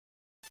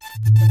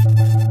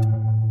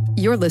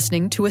You're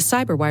listening to a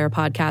CyberWire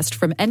podcast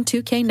from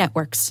N2K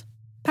Networks,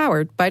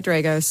 powered by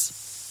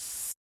Dragos.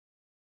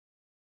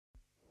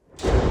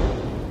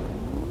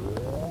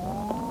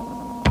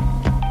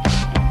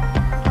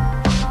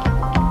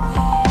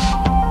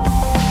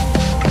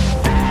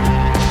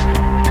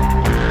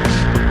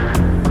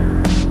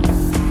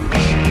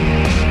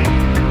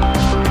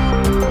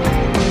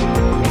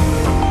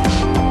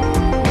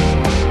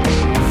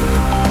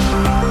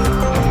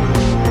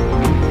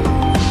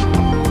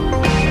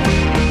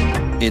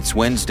 It's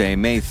Wednesday,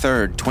 May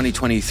 3rd,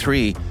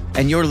 2023,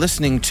 and you're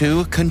listening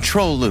to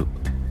Control Loop.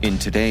 In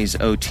today's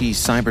OT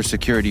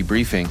cybersecurity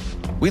briefing,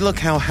 we look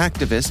how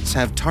hacktivists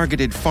have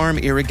targeted farm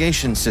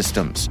irrigation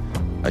systems,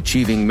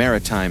 achieving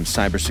maritime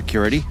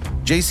cybersecurity,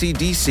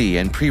 JCDC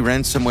and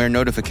pre-ransomware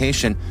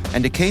notification,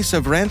 and a case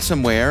of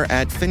ransomware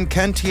at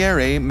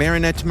Fincantieri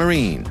Marinette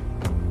Marine.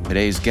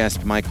 Today's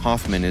guest, Mike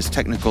Hoffman, is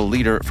technical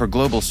leader for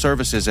global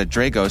services at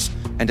Dragos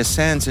and a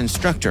SANS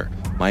instructor.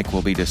 Mike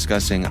will be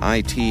discussing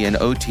IT and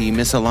OT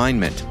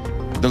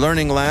misalignment. The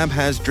Learning Lab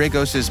has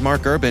Dragos'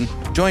 Mark Urban,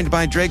 joined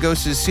by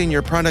Dragos'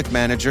 Senior Product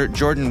Manager,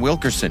 Jordan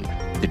Wilkerson,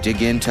 to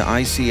dig into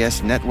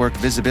ICS network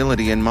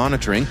visibility and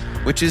monitoring,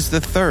 which is the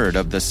third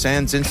of the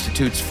SANS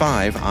Institute's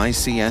 5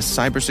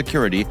 ICS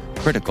cybersecurity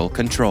critical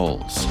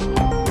controls.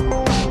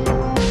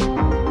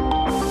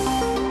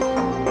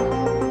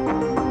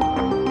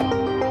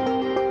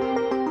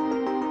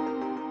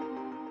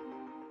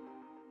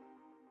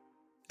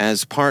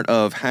 As part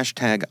of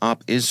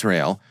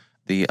 #OpIsrael,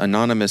 the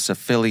anonymous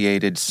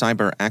affiliated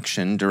cyber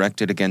action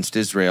directed against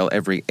Israel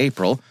every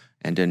April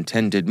and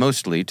intended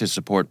mostly to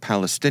support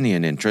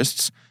Palestinian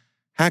interests,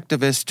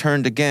 hacktivists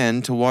turned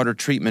again to water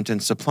treatment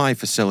and supply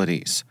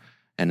facilities.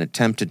 An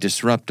attempt to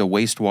disrupt a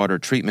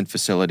wastewater treatment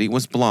facility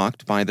was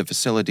blocked by the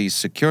facility's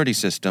security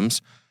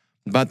systems,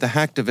 but the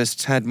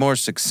hacktivists had more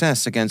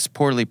success against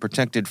poorly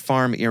protected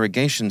farm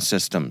irrigation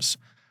systems.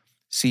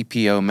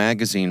 CPO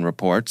Magazine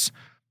reports,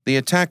 the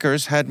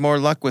attackers had more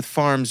luck with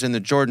farms in the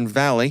Jordan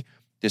Valley,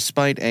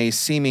 despite a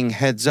seeming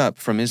heads-up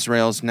from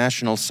Israel's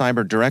National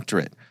Cyber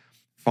Directorate.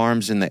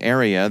 Farms in the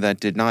area that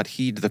did not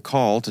heed the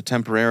call to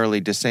temporarily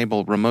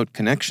disable remote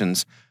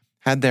connections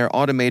had their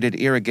automated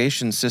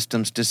irrigation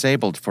systems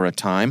disabled for a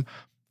time,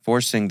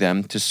 forcing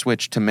them to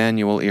switch to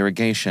manual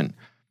irrigation.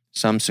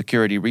 Some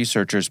security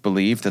researchers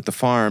believe that the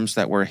farms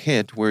that were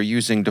hit were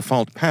using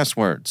default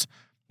passwords,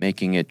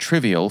 making it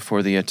trivial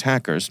for the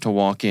attackers to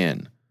walk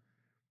in.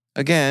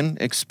 Again,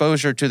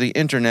 exposure to the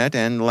internet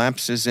and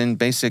lapses in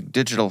basic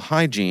digital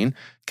hygiene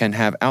can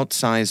have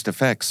outsized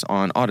effects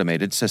on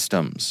automated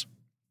systems.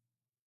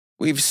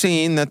 We've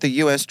seen that the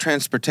U.S.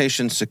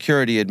 Transportation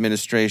Security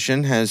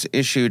Administration has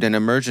issued an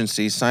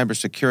emergency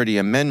cybersecurity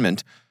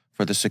amendment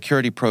for the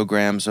security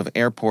programs of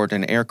airport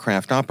and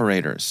aircraft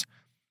operators.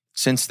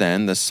 Since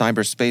then, the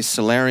Cyberspace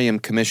Solarium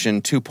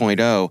Commission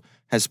 2.0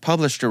 has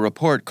published a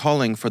report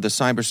calling for the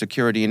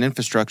Cybersecurity and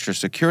Infrastructure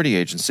Security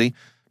Agency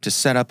to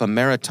set up a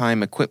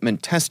maritime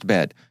equipment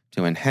testbed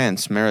to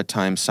enhance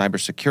maritime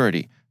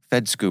cybersecurity,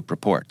 FedScoop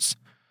reports.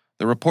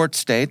 The report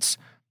states,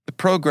 the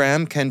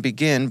program can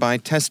begin by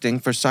testing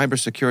for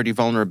cybersecurity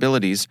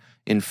vulnerabilities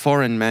in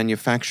foreign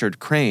manufactured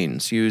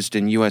cranes used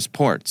in U.S.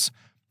 ports,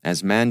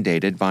 as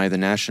mandated by the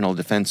National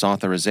Defense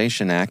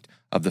Authorization Act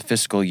of the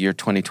fiscal year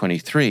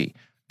 2023,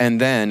 and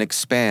then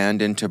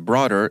expand into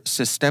broader,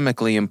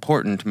 systemically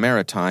important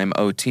maritime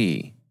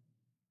OT.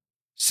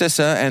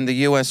 CISA and the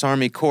U.S.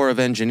 Army Corps of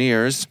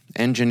Engineers,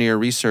 Engineer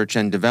Research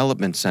and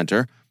Development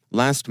Center,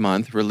 last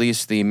month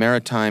released the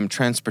Maritime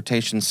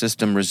Transportation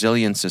System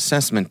Resilience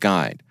Assessment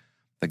Guide.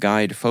 The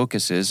guide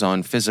focuses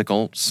on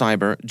physical,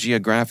 cyber,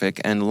 geographic,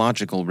 and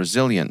logical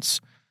resilience.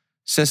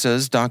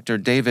 CISA's Dr.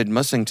 David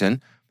Mussington,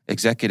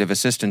 Executive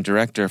Assistant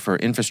Director for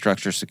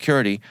Infrastructure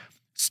Security,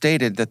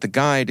 stated that the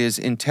guide is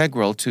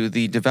integral to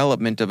the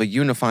development of a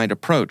unified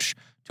approach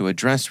to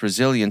address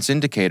resilience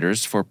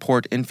indicators for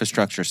port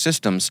infrastructure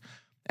systems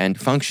and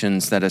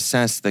functions that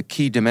assess the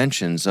key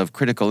dimensions of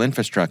critical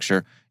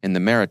infrastructure in the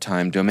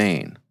maritime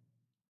domain.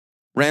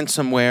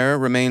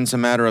 Ransomware remains a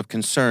matter of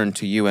concern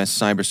to U.S.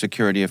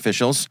 cybersecurity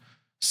officials.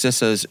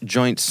 CISA's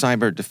Joint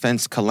Cyber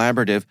Defense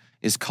Collaborative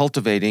is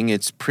cultivating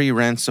its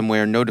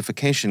pre-ransomware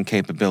notification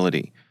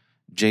capability.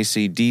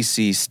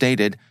 JCDC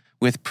stated,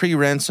 with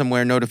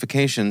pre-ransomware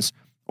notifications,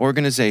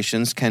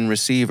 organizations can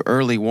receive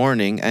early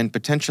warning and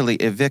potentially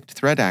evict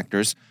threat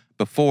actors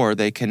before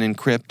they can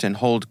encrypt and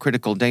hold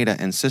critical data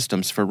and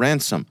systems for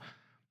ransom.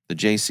 The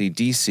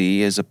JCDC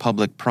is a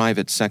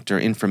public-private sector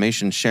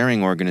information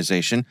sharing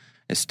organization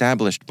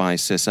established by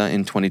CISA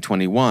in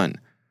 2021.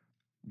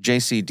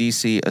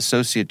 JCDC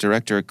Associate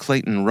Director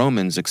Clayton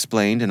Romans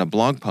explained in a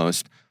blog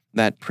post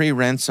that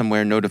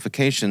pre-ransomware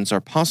notifications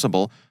are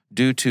possible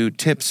due to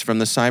tips from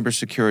the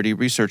cybersecurity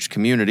research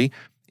community,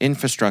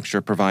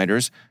 infrastructure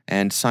providers,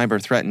 and cyber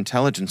threat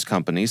intelligence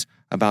companies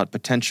about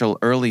potential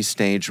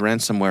early-stage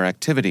ransomware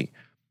activity.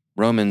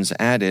 Romans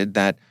added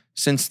that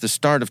since the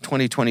start of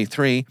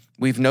 2023,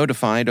 we've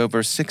notified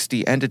over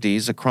 60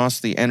 entities across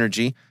the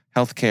energy,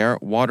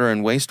 healthcare, water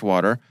and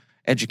wastewater,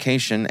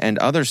 education, and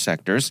other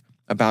sectors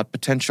about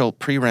potential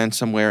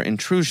pre-ransomware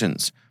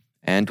intrusions,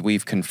 and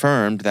we've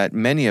confirmed that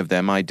many of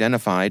them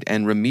identified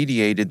and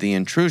remediated the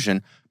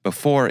intrusion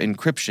before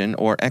encryption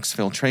or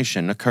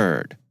exfiltration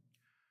occurred.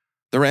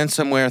 The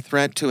ransomware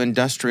threat to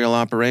industrial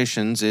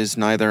operations is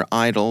neither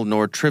idle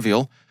nor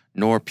trivial,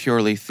 nor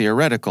purely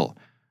theoretical,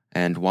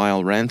 and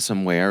while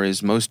ransomware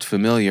is most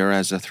familiar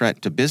as a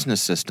threat to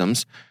business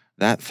systems,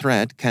 that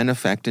threat can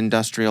affect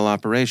industrial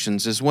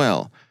operations as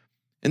well.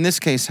 In this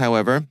case,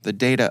 however, the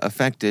data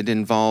affected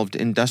involved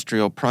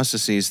industrial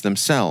processes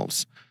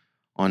themselves.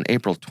 On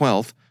April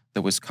 12th,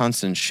 the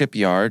Wisconsin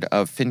shipyard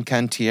of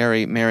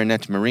Fincantieri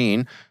Marinette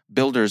Marine,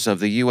 builders of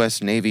the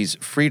U.S. Navy's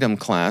Freedom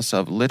class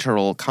of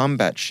littoral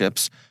combat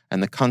ships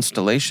and the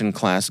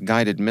Constellation-class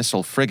guided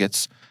missile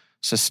frigates,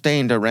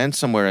 sustained a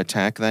ransomware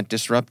attack that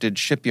disrupted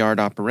shipyard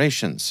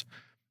operations.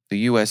 The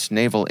U.S.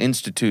 Naval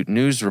Institute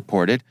News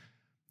reported,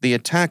 the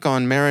attack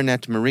on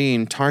Marinette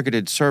Marine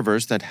targeted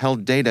servers that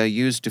held data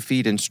used to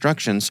feed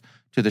instructions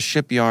to the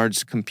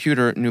shipyard's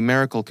computer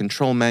numerical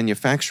control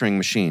manufacturing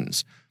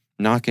machines,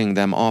 knocking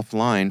them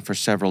offline for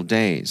several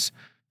days.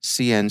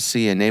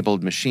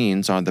 CNC-enabled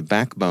machines are the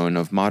backbone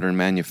of modern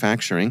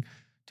manufacturing,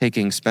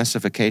 taking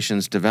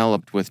specifications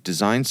developed with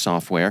design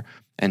software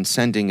and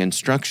sending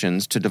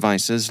instructions to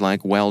devices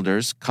like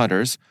welders,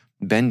 cutters,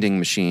 bending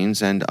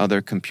machines, and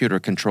other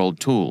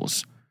computer-controlled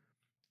tools.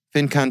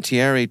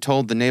 Fincantieri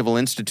told the Naval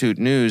Institute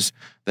News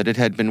that it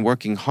had been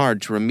working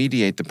hard to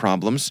remediate the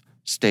problems,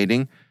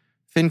 stating,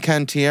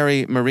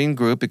 Fincantieri Marine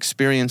Group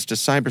experienced a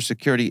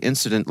cybersecurity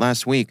incident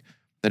last week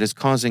that is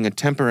causing a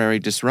temporary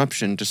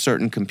disruption to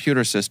certain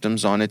computer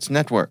systems on its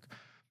network.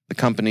 The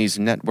company's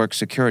network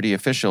security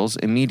officials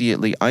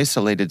immediately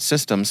isolated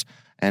systems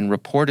and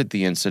reported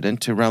the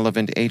incident to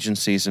relevant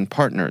agencies and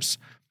partners.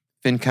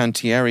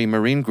 Fincantieri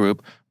Marine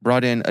Group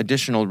brought in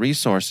additional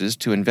resources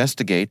to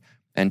investigate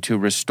and to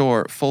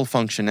restore full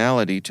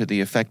functionality to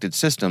the affected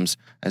systems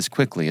as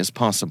quickly as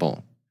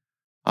possible.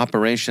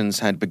 Operations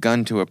had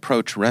begun to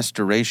approach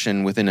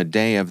restoration within a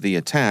day of the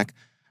attack,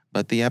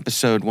 but the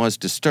episode was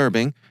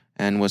disturbing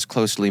and was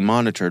closely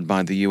monitored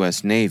by the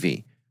U.S.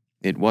 Navy.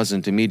 It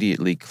wasn't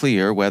immediately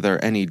clear whether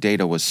any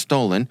data was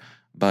stolen,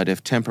 but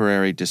if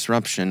temporary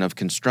disruption of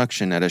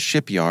construction at a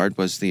shipyard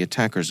was the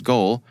attacker's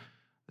goal,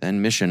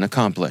 then mission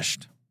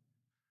accomplished.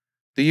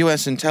 The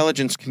U.S.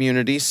 intelligence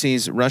community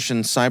sees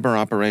Russian cyber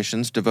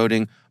operations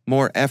devoting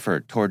more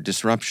effort toward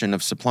disruption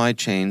of supply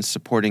chains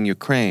supporting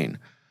Ukraine.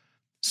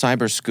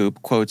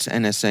 Cyberscoop quotes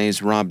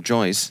NSA's Rob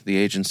Joyce, the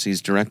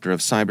agency's director of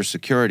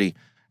cybersecurity,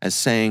 as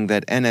saying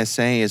that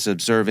NSA is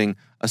observing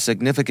a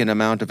significant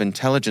amount of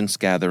intelligence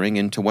gathering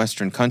into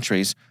Western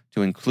countries,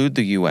 to include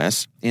the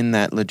U.S., in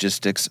that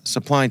logistics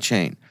supply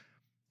chain.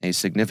 A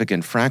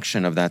significant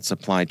fraction of that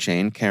supply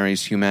chain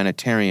carries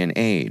humanitarian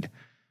aid.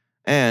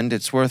 And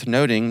it's worth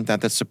noting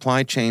that the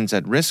supply chains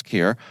at risk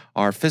here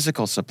are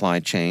physical supply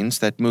chains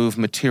that move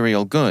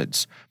material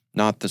goods,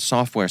 not the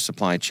software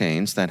supply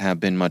chains that have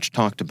been much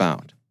talked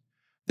about.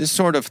 This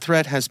sort of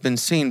threat has been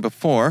seen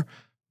before.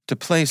 To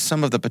place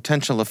some of the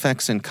potential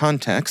effects in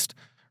context,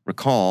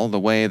 recall the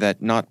way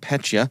that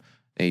NotPetya,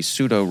 a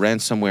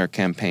pseudo-ransomware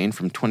campaign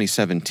from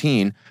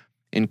 2017,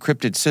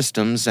 encrypted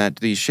systems at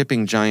the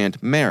shipping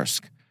giant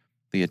Maersk.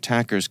 The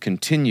attackers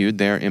continued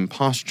their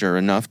imposture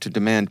enough to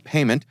demand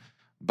payment,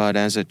 but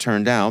as it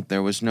turned out,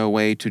 there was no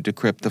way to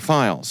decrypt the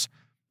files.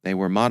 They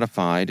were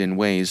modified in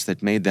ways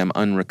that made them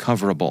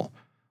unrecoverable.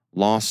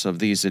 Loss of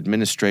these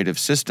administrative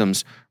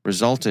systems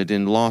resulted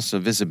in loss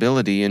of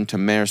visibility into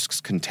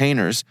Maersk's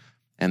containers,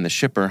 and the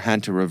shipper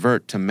had to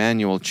revert to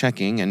manual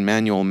checking and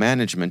manual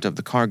management of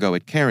the cargo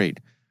it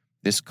carried.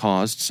 This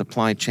caused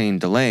supply chain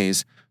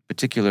delays,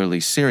 particularly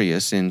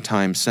serious in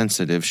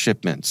time-sensitive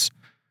shipments.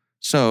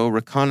 So,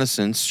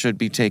 reconnaissance should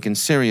be taken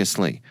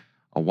seriously.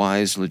 A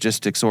wise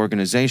logistics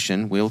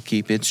organization will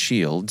keep its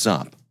shields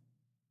up.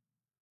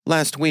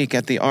 Last week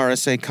at the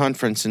RSA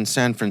conference in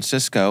San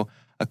Francisco,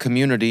 a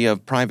community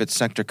of private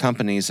sector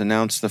companies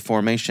announced the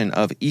formation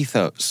of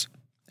Ethos,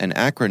 an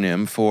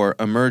acronym for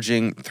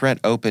Emerging Threat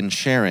Open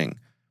Sharing.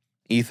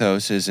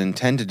 Ethos is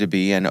intended to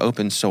be an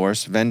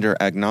open-source,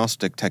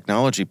 vendor-agnostic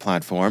technology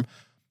platform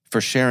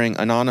for sharing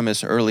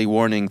anonymous early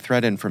warning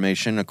threat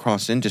information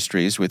across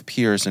industries with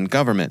peers and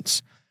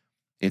governments.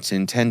 It's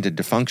intended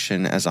to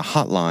function as a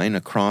hotline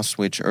across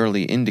which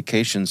early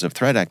indications of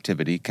threat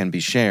activity can be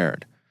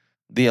shared.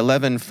 The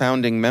 11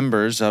 founding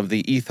members of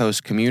the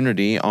Ethos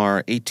community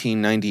are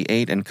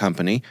 1898 &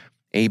 Company,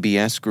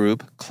 ABS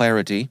Group,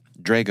 Clarity,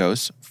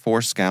 Dragos,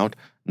 Forescout,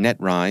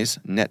 NetRise,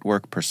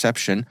 Network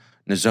Perception,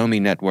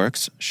 Nozomi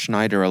Networks,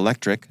 Schneider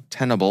Electric,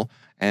 Tenable,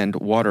 and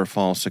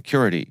Waterfall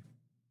Security.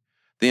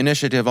 The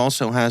initiative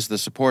also has the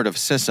support of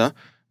CISA,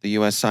 the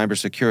U.S.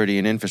 Cybersecurity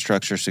and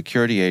Infrastructure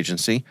Security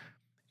Agency.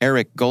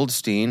 Eric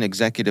Goldstein,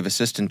 Executive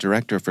Assistant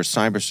Director for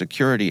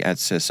Cybersecurity at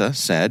CISA,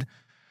 said,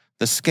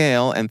 "The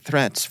scale and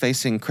threats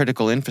facing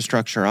critical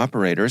infrastructure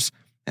operators,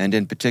 and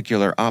in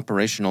particular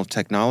operational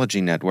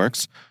technology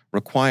networks,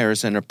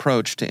 requires an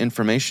approach to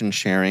information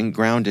sharing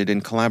grounded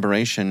in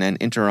collaboration and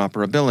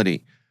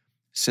interoperability.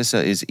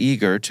 CISA is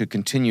eager to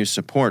continue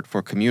support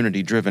for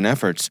community-driven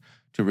efforts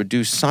to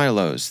reduce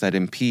silos that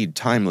impede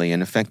timely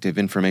and effective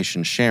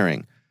information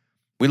sharing.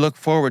 We look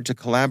forward to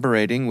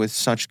collaborating with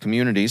such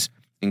communities,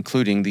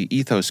 including the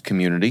Ethos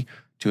community,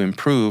 to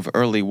improve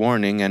early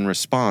warning and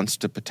response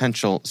to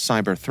potential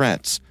cyber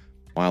threats,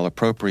 while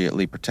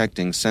appropriately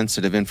protecting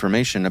sensitive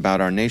information about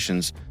our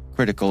nation's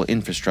critical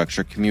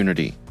infrastructure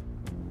community.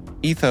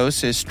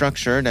 Ethos is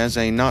structured as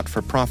a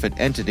not-for-profit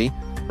entity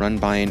run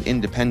by an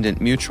independent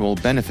mutual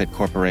benefit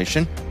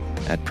corporation.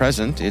 At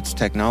present, its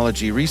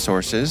technology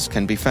resources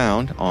can be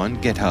found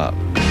on GitHub.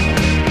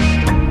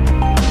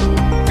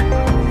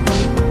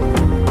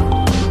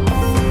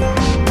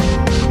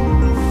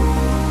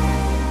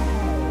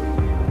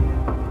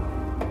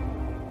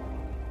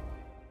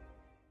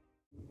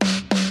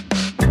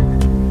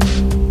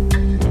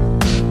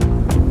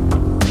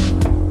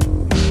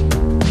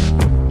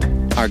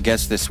 Our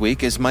guest this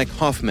week is Mike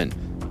Hoffman,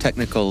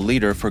 technical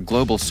leader for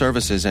global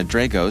services at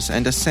Dragos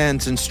and a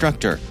SANS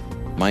instructor.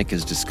 Mike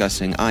is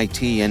discussing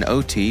IT and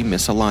OT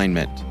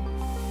misalignment.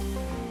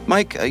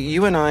 Mike,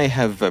 you and I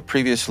have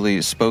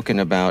previously spoken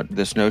about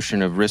this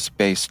notion of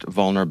risk-based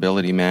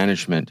vulnerability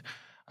management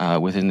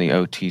within the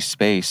OT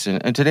space.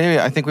 And today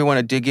I think we want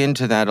to dig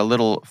into that a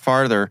little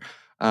farther,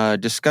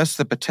 discuss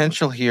the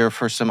potential here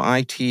for some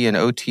IT and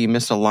OT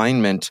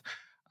misalignment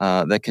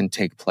that can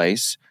take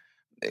place.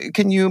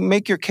 Can you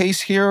make your case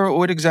here?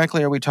 What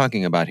exactly are we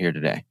talking about here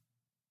today?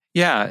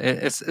 Yeah,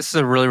 it's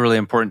a really, really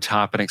important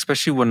topic,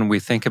 especially when we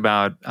think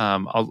about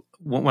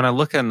when I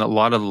look at a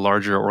lot of the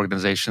larger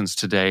organizations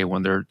today,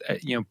 when they're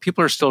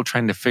people are still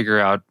trying to figure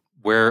out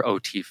where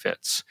OT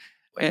fits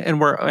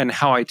and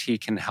how IT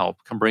can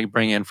help, can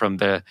bring in from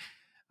the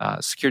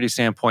security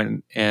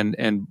standpoint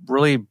and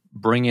really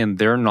bring in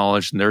their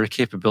knowledge and their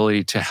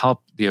capability to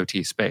help the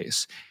OT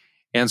space.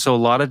 And so a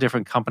lot of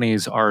different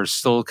companies are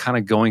still kind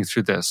of going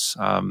through this,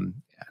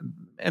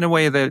 in a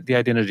way, the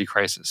identity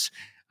crisis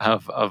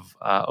of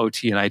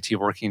OT and IT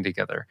working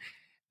together.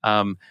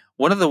 One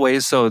of the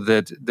ways, though,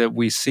 that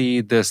we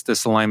see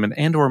this alignment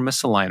and or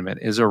misalignment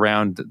is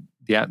around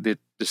the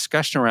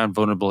discussion around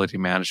vulnerability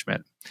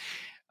management.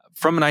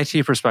 From an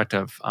IT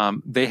perspective,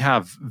 they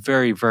have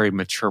very, very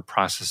mature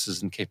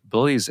processes and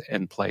capabilities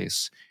in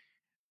place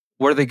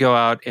where they go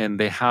out and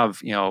they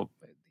have,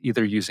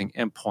 either using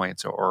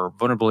endpoints or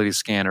vulnerability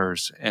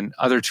scanners and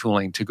other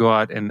tooling to go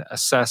out and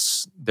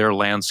assess their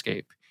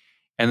landscape,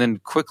 and then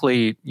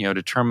quickly,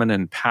 determine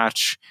and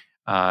patch,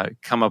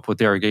 come up with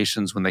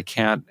derogations when they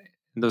can't,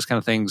 and those kind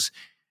of things,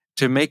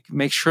 to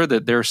make sure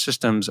that their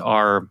systems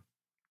are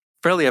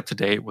fairly up to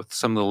date with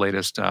some of the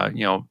latest,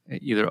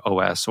 either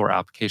OS or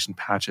application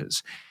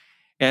patches,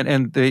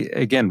 and they,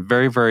 again,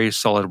 very, very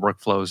solid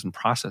workflows and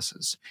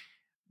processes.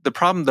 The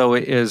problem, though,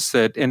 is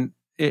that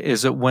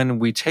when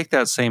we take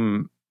that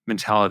same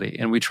mentality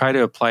and we try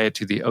to apply it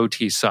to the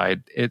OT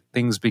side,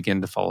 things begin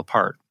to fall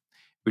apart.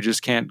 We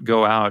just can't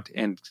go out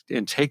and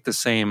take the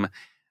same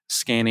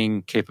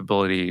scanning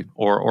capability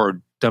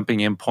or dumping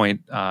endpoint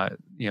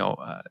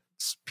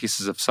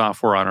pieces of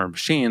software on our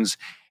machines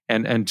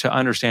and to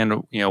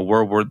understand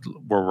where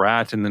we're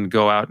at, and then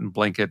go out and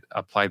blanket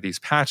apply these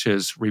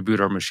patches,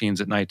 reboot our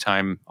machines at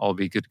nighttime, all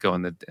be good to go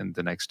in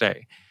the next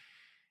day.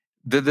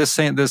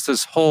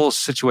 This whole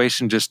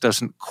situation just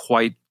doesn't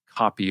quite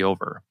copy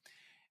over.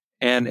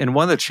 And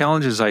one of the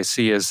challenges I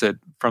see is that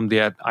from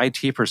the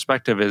IT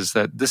perspective is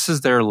that this is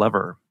their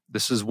lever.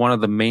 This is one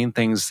of the main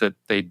things that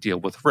they deal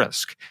with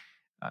risk.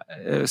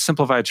 A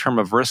simplified term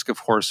of risk,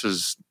 of course,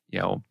 is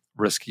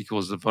risk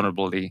equals the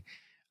vulnerability.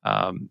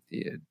 When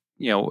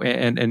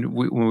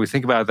we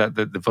think about that,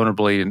 the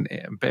vulnerability and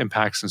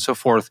impacts and so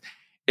forth,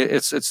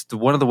 it's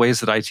one of the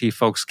ways that IT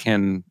folks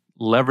can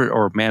leverage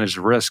or manage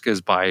risk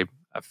is by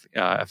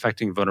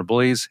affecting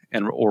vulnerabilities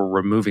or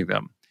removing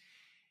them.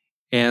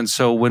 And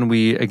so when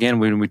we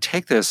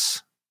take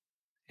this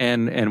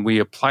and we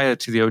apply it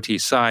to the OT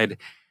side,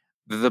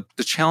 the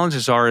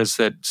challenges is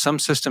that some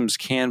systems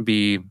can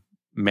be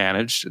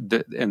managed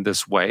in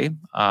this way.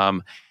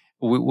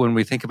 When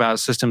we think about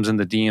systems in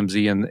the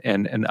DMZ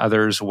and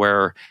others,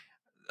 where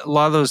a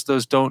lot of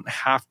those don't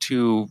have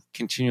to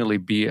continually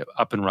be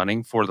up and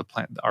running for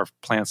our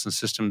plants and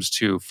systems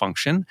to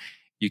function.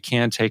 You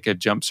can take a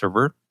jump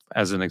server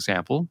as an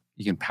example.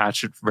 You can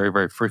patch it very,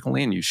 very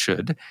frequently, and you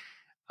should.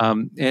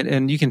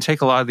 And you can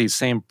take a lot of these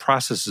same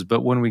processes,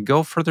 but when we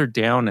go further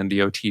down in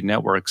the OT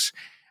networks,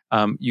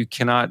 you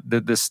cannot.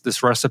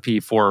 This recipe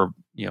for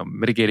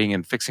mitigating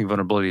and fixing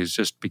vulnerabilities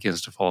just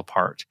begins to fall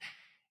apart,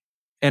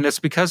 and it's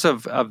because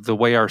of the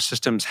way our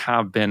systems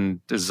have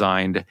been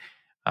designed.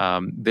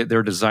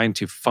 They're designed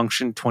to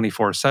function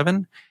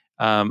 24/7.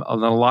 A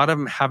lot of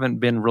them haven't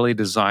been really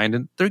designed,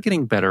 and they're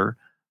getting better,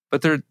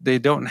 but they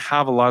don't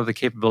have a lot of the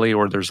capability,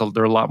 or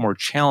they're a lot more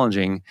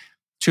challenging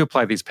to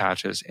apply these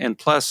patches, and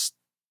plus,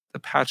 the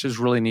patches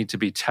really need to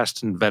be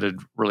tested and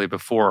vetted really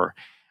before.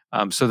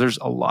 So there's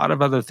a lot of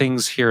other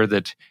things here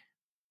that,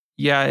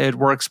 yeah, it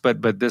works,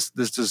 but this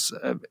does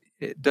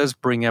it does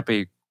bring up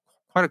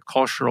quite a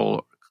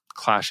cultural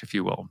clash, if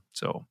you will.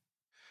 So,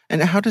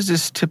 And how does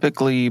this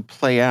typically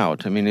play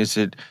out? I mean, does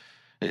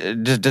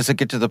it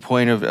get to the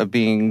point of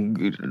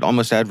being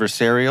almost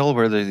adversarial,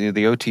 where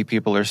the OT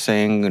people are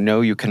saying,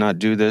 no, you cannot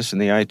do this,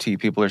 and the IT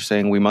people are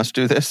saying, we must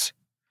do this?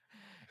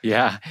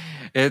 Yeah,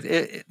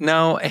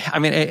 no, I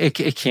mean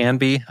it can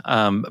be,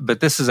 but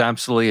this is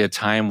absolutely a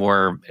time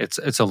where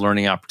it's a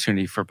learning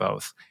opportunity for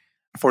both.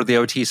 For the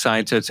OT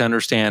side to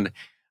understand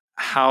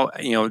how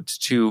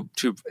to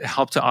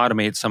help to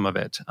automate some of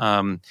it,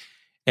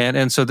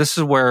 and so this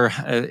is where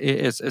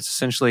it's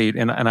essentially,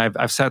 and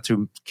I've sat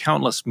through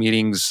countless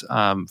meetings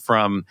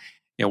from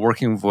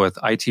working with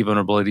IT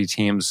vulnerability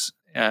teams,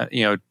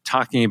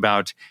 talking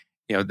about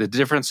the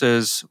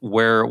differences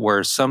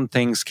where some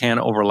things can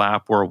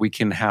overlap, where we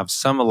can have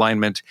some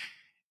alignment,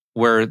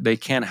 where they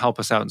can help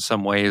us out in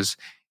some ways.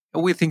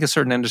 We think of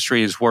certain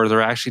industries where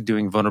they're actually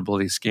doing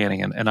vulnerability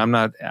scanning, and I'm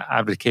not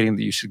advocating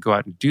that you should go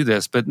out and do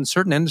this, but in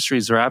certain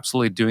industries they're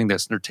absolutely doing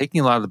this, and they're taking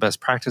a lot of the best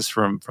practice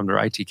from their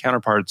IT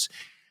counterparts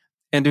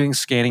and doing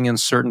scanning in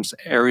certain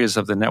areas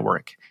of the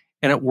network.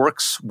 And it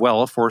works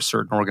well for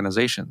certain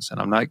organizations. And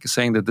I'm not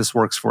saying that this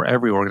works for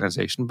every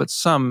organization, but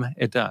some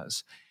it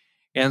does.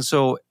 And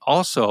so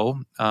also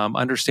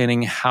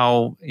understanding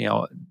how,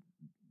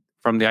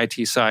 from the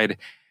IT side,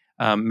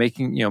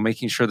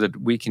 making sure that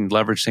we can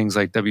leverage things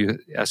like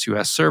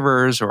WSUS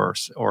servers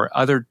or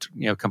other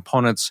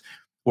components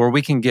where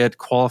we can get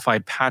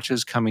qualified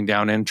patches coming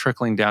down and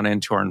trickling down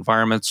into our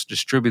environments,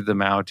 distribute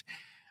them out,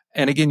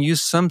 and again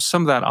use some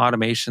of that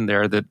automation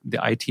there that the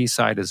IT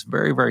side is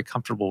very, very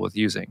comfortable with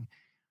using.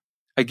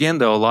 Again,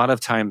 though, a lot of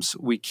times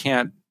we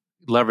can't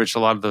leverage a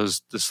lot of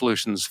the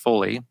solutions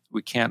fully.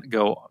 We can't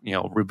go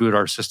reboot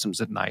our systems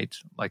at night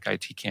like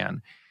IT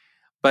can.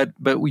 But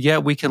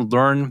yet we can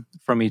learn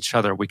from each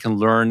other. We can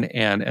learn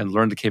and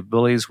learn the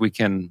capabilities. We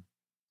can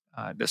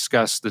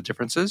discuss the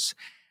differences.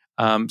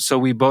 So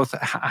we both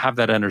have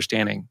that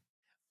understanding.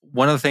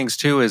 One of the things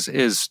too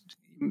is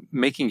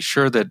making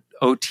sure that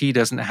OT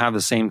doesn't have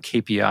the same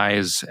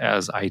KPIs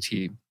as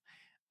IT.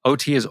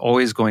 OT is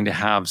always going to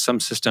have some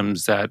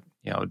systems that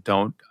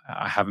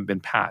haven't been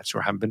patched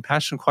or haven't been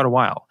patched in quite a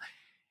while.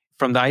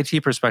 From the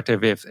IT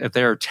perspective, if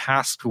they're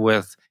tasked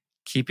with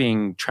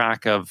keeping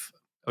track of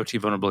OT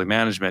vulnerability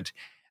management,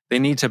 they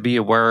need to be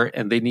aware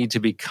and they need to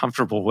be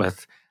comfortable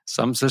with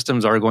some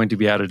systems are going to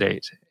be out of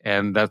date,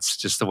 and that's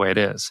just the way it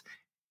is,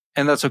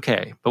 and that's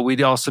okay. But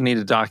we also need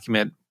to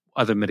document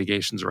other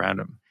mitigations around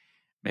them.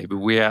 Maybe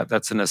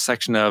that's in a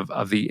section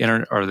of the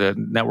internet or the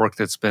network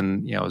that's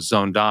been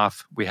zoned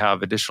off. We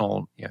have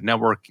additional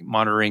network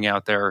monitoring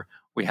out there.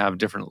 We have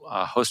different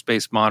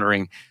host-based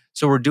monitoring.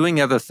 So we're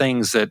doing other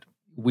things that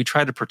we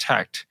try to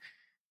protect,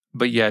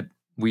 but yet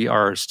we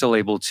are still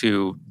able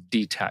to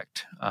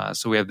detect.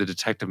 So we have the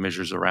detective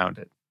measures around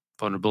it.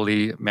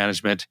 Vulnerability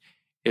management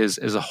is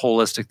a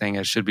holistic thing.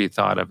 It should be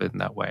thought of in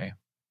that way.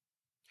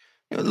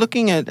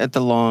 Looking at the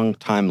long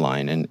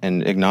timeline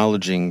and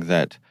acknowledging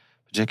that,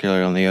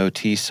 particularly on the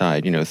OT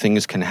side,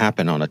 things can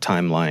happen on a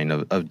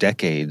timeline of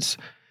decades.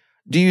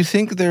 Do you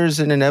think there's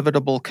an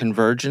inevitable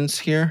convergence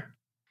here?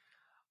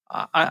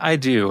 I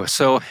do.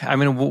 So, I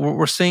mean,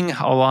 we're seeing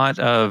a lot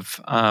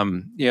of,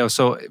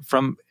 so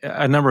from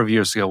a number of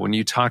years ago, when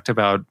you talked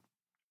about,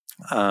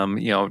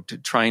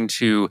 trying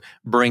to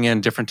bring in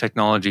different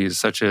technologies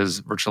such as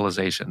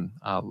virtualization,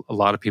 a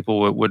lot of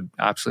people would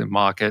absolutely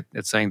mock it.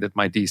 It's saying that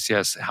my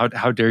DCS,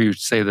 how dare you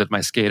say that my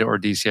SCADA or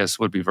DCS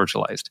would be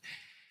virtualized?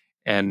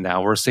 And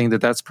now we're seeing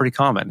that that's pretty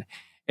common.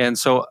 And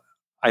so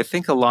I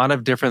think a lot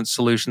of different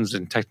solutions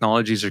and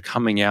technologies are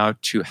coming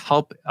out to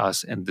help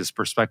us in this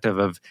perspective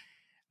of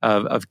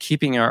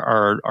keeping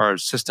our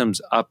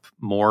systems up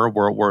more.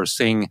 We're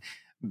seeing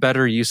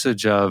better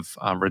usage of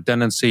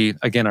redundancy.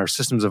 Again, our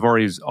systems have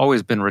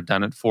always been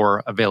redundant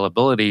for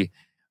availability,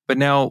 but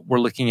now we're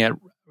looking at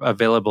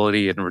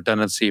availability and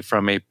redundancy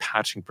from a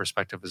patching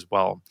perspective as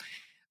well.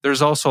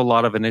 There's also a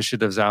lot of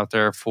initiatives out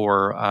there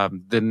for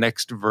the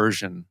next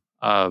version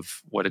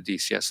of what a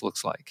DCS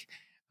looks like,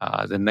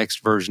 the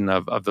next version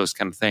of those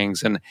kind of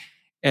things. And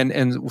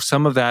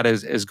some of that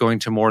is going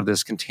to more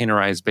this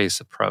containerized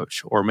based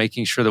approach, or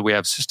making sure that we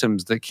have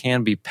systems that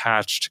can be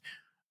patched,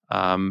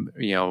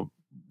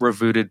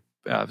 rebooted,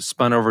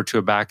 spun over to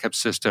a backup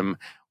system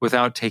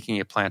without taking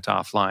a plant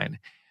offline,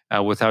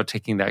 without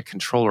taking that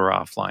controller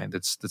offline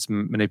that's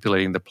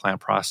manipulating the plant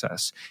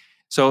process.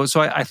 So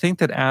I think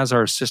that as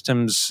our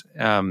systems,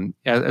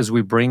 as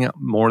we bring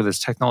more of this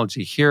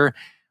technology here,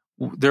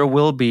 there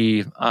will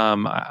be,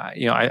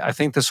 I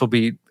think this will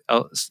be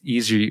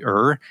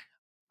easier.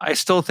 I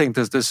still think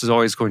that this is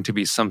always going to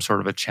be some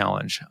sort of a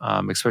challenge,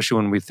 especially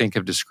when we think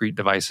of discrete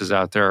devices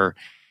out there,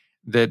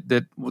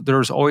 that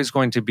there's always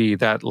going to be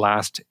that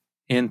last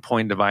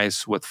endpoint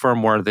device with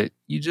firmware that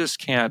you just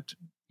can't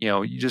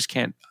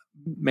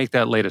make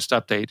that latest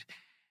update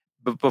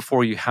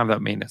before you have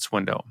that maintenance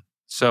window.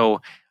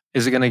 So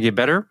is it going to get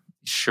better?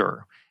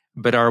 Sure.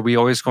 But are we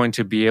always going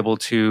to be able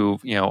to,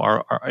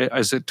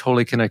 is it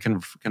totally going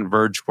to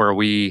converge where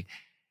we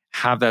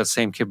have that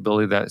same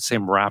capability, that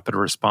same rapid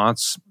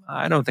response?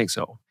 I don't think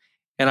so.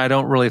 And I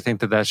don't really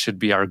think that should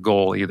be our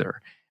goal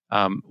either.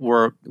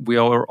 We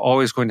are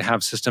always going to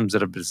have systems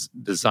that are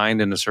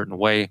designed in a certain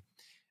way,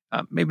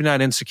 maybe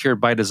not insecure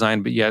by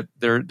design, but yet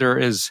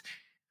there's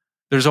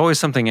always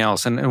something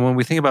else. And when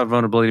we think about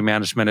vulnerability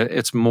management,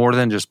 it's more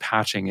than just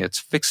patching. It's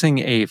fixing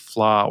a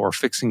flaw or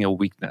fixing a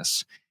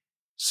weakness.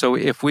 So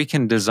if we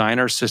can design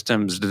our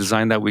systems to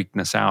design that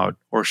weakness out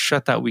or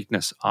shut that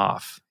weakness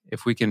off,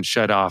 if we can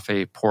shut off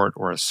a port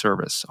or a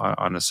service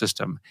on a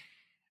system,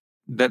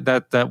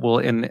 that will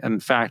in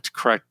fact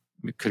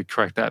could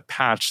correct that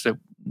patch that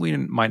we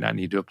might not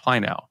need to apply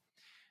now.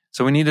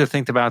 So we need to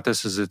think about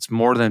this as it's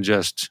more than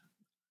just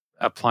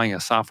applying a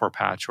software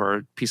patch or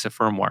a piece of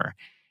firmware.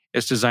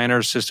 It's designing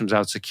our systems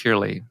out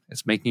securely.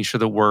 It's making sure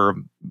that we're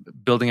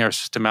building our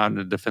system out in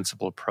a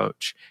defensible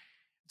approach.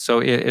 So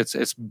it's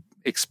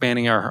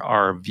expanding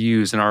our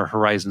views and our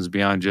horizons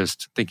beyond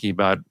just thinking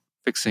about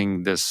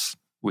fixing this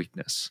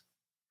weakness.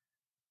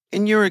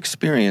 In your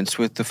experience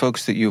with the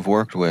folks that you've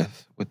worked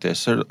with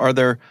this, are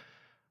there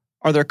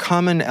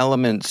common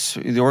elements,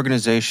 the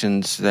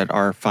organizations that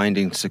are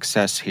finding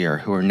success here,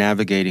 who are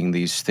navigating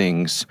these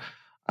things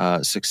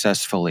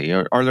successfully?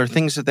 Are there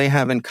things that they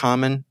have in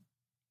common?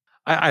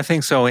 I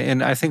think so,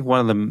 and I think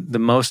one of the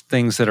most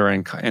things that are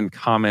in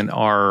common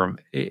are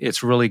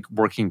it's really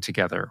working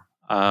together.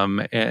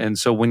 And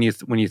so when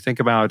you think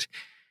about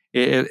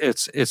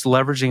it's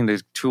leveraging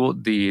the tool,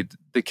 the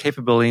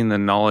capability and the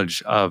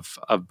knowledge of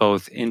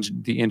both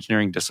the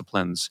engineering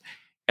disciplines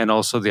and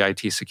also the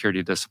IT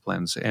security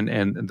disciplines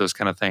and those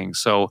kind of things.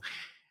 So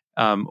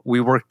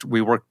we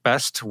work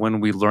best when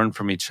we learn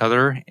from each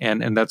other,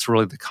 and that's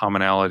really the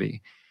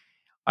commonality.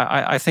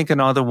 I think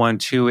another one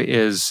too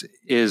is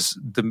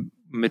the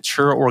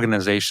mature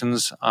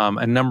organizations.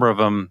 A number of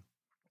them,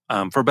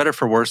 for better or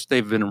for worse,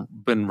 they've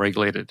been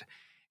regulated,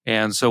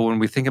 and so when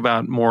we think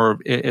about more,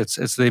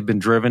 it's they've been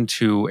driven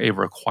to a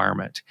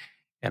requirement.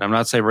 And I'm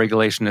not saying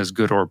regulation is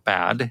good or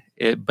bad,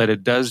 but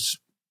it does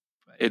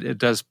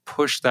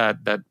push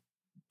that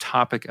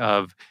topic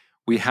of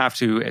we have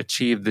to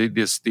achieve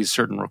these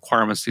certain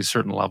requirements, these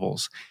certain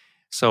levels.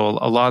 So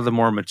a lot of the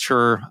more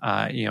mature,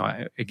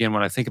 again,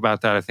 when I think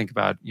about that, I think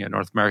about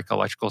North America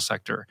electrical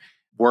sector,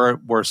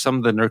 where some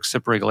of the NERC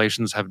CIP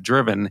regulations have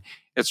driven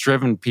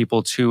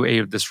people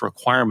to this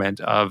requirement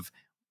of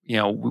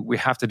we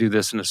have to do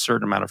this in a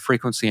certain amount of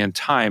frequency and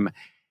time,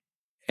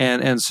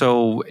 and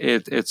so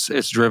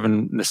it's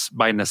driven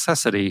by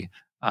necessity,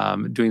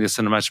 doing this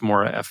in a much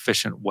more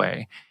efficient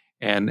way,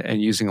 and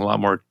using a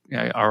lot more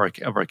of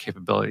our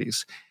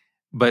capabilities,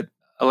 but.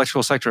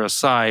 Electrical sector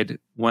aside,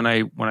 when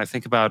I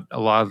think about a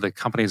lot of the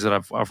companies that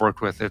I've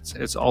worked with,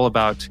 it's all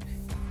about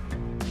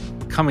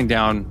coming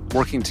down,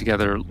 working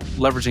together,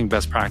 leveraging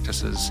best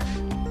practices,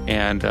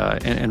 and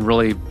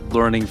really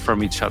learning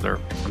from each other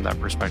from that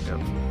perspective.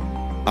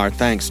 Our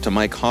thanks to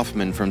Mike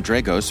Hoffman from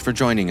Dragos for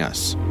joining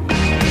us.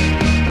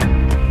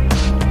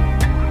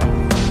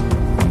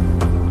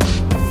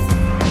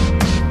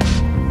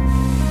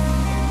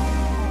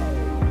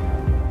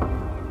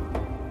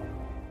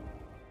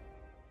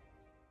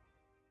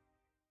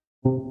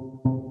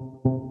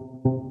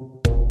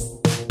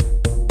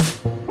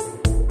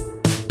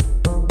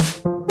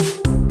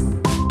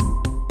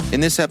 In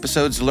this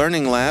episode's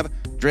Learning Lab,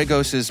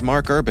 Dragos'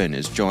 Mark Urban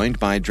is joined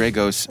by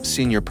Dragos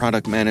Senior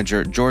Product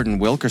Manager Jordan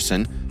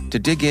Wilkerson to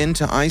dig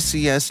into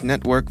ICS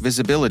network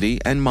visibility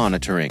and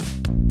monitoring.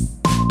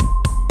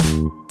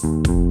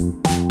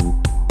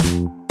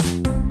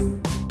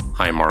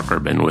 Hi, Mark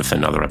Urban with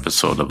another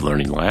episode of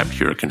Learning Lab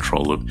here at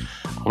Control Loop.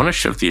 I want to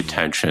shift the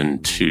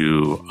attention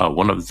to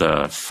one of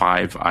the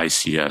 5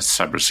 ICS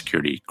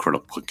cybersecurity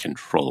critical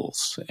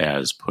controls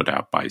as put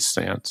out by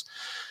SANS.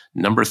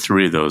 Number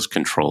 3 of those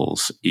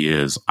controls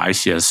is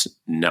ICS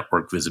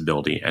network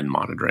visibility and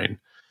monitoring.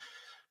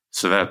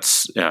 So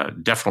that's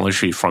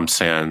definitely from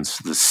SANS.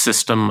 The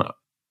system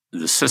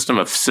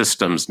of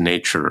systems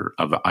nature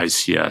of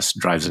ICS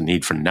drives a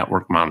need for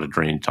network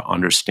monitoring to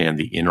understand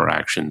the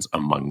interactions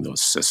among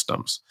those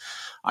systems.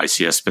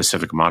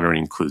 ICS-specific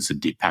monitoring includes the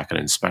deep packet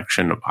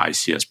inspection of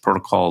ICS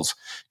protocols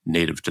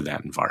native to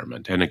that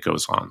environment, and it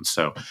goes on.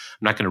 So I'm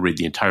not going to read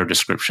the entire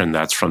description.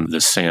 That's from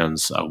the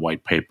SANS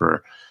white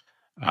paper.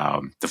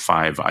 The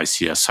 5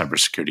 ICS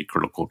cybersecurity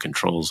critical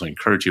controls. I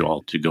encourage you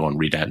all to go and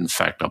read that. In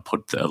fact, I'll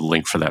put the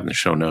link for that in the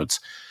show notes.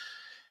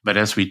 But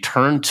as we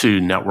turn to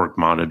network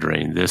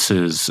monitoring, this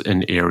is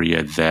an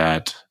area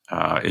that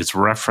is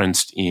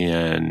referenced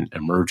in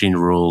emerging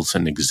rules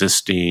and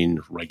existing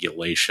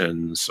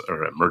regulations,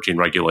 or emerging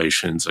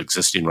regulations,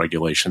 existing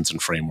regulations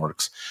and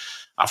frameworks.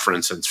 For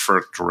instance,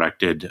 FERC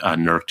directed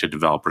NERC to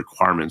develop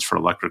requirements for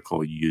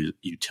electrical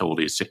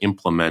utilities to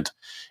implement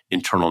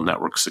internal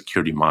network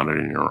security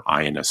monitoring, or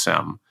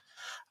INSM.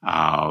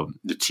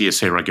 The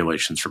TSA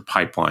regulations for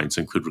pipelines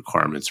include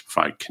requirements to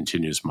provide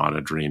continuous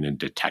monitoring and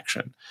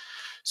detection.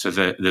 So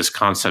this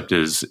concept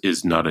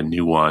is not a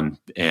new one,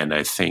 and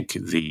I think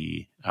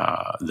the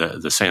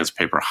SANS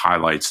paper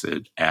highlights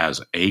it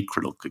as a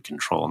critical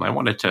control. And I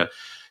wanted to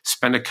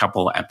spend a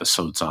couple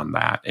episodes on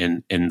that.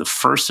 And the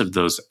first of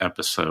those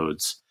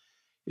episodes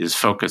is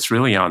focused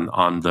really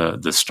on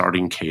the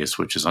starting case,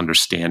 which is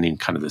understanding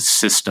kind of the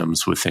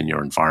systems within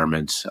your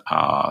environment,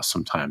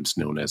 sometimes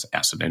known as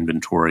asset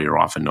inventory or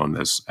often known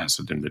as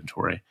asset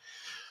inventory.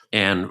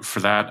 And for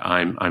that,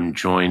 I'm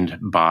joined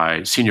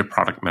by Senior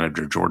Product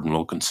Manager Jordan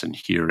Wilkinson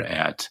here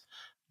at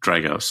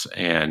Dragos.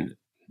 And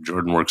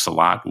Jordan works a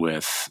lot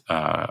with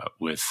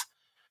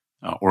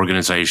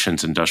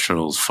organizations,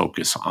 industrials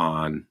focused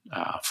on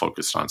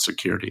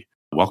security.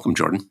 Welcome,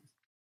 Jordan.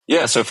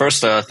 Yeah. So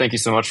first, thank you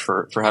so much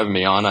for having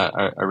me on.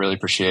 I really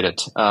appreciate it.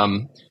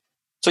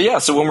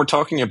 So when we're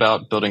talking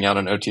about building out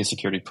an OT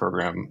security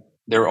program,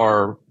 there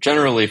are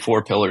generally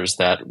 4 pillars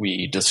that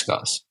we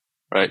discuss,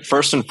 right?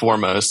 First and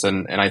foremost,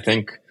 and I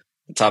think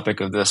the topic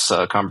of this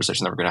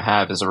conversation that we're going to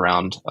have is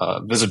around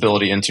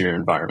visibility into your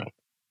environment,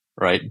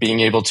 right? Being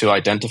able to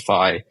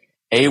identify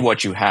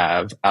what you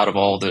have out of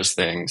all of those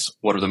things,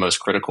 what are the most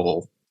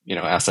critical,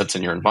 assets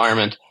in your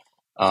environment,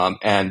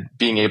 and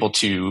being able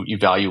to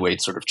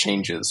evaluate sort of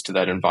changes to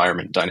that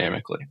environment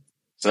dynamically.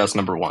 So that's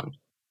number 1.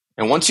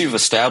 And once you've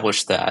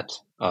established that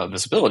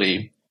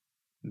visibility,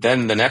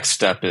 then the next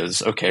step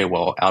is, okay,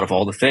 well, out of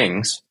all the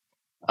things,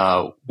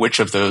 which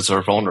of those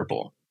are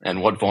vulnerable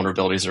and what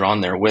vulnerabilities are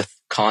on there with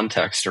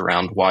context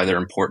around why they're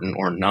important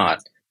or not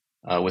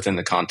within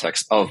the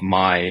context of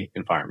my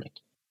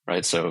environment,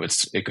 right? So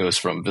it goes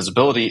from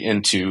visibility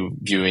into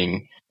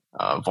viewing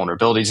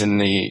vulnerabilities in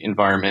the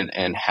environment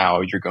and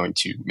how you're going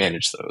to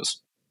manage those.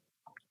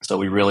 So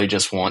we really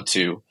just want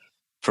to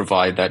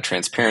provide that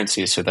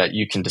transparency so that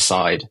you can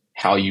decide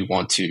how you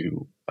want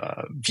to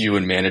view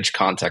and manage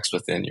context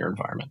within your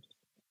environment.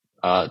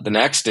 The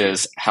next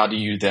is, how do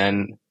you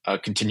then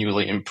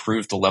continually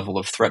improve the level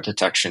of threat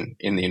detection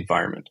in the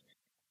environment?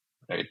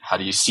 Right? How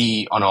do you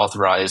see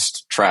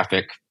unauthorized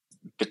traffic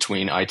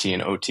between IT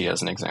and OT,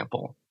 as an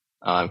example?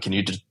 Can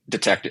you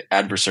detect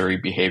adversary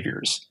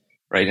behaviors?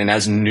 Right. And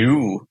as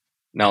new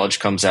knowledge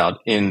comes out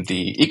in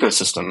the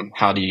ecosystem,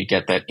 how do you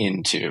get that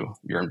into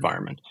your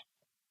environment?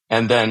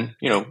 And then,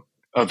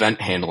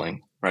 event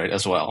handling, right,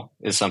 as well,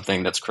 is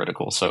something that's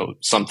critical. So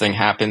something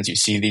happens, you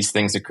see these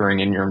things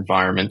occurring in your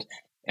environment,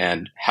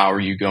 and how are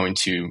you going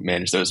to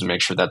manage those and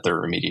make sure that they're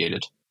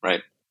remediated,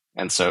 right?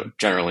 And so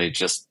generally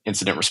just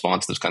incident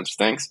response, those kinds of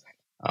things.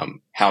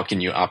 How can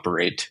you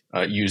operate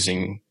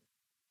using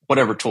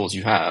whatever tools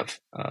you have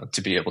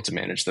to be able to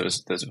manage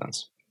those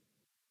events?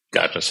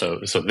 Gotcha.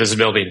 So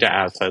visibility into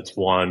assets,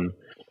 1,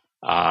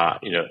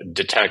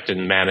 detect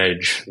and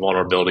manage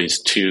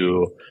vulnerabilities,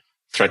 2,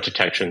 threat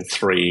detection,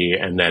 3,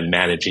 and then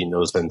managing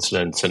those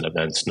incidents and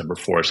events, number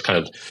 4. Is kind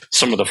of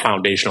some of the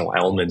foundational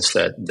elements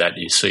that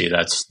you see.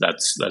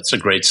 That's a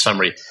great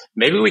summary.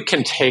 Maybe we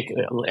can take,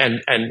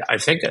 and I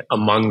think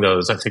among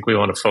those, I think we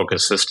want to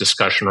focus this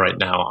discussion right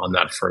now on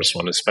that first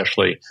one,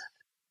 especially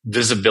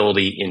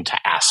visibility into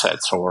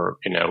assets, or,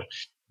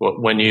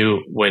 when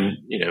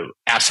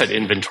asset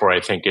inventory,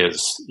 I think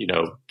is,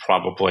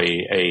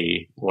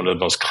 probably one of the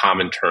most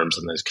common terms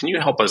in this. Can you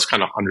help us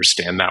kind of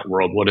understand that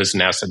world? What is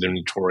an asset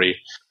inventory?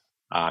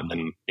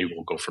 Then maybe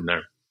we'll go from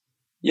there.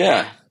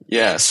 Yeah.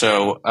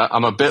 So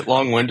I'm a bit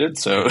long-winded,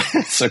 so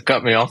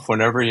cut me off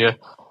whenever you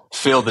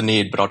feel the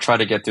need, but I'll try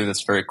to get through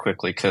this very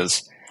quickly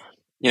because,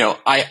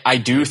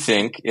 I do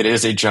think it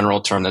is a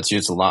general term that's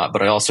used a lot,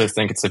 but I also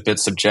think it's a bit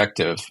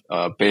subjective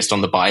based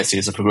on the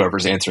biases of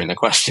whoever's answering the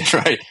question,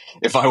 right?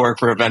 If I work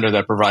for a vendor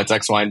that provides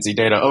X, Y, and Z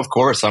data, of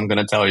course I'm going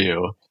to tell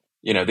you,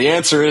 the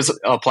answer is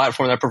a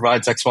platform that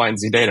provides X, Y, and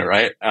Z data,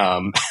 right?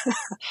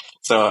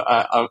 So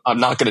I'm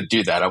not going to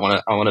do that. I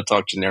want to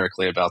talk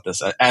generically about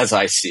this as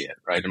I see it,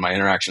 right, in my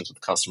interactions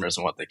with customers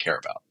and what they care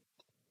about.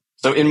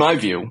 So in my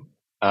view,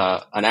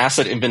 an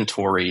asset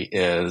inventory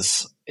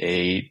is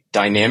a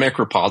dynamic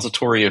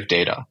repository of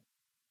data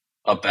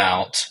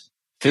about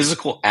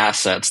physical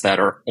assets that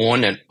are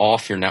on and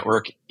off your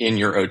network in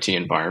your OT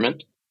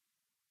environment.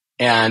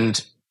 And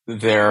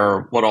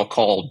they're what I'll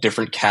call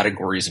different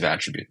categories of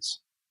attributes,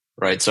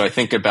 right? So I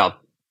think about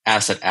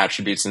asset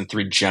attributes in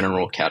 3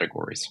 general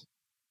categories,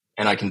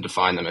 and I can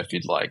define them if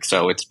you'd like.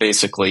 So it's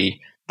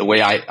basically, the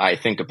way I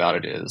think about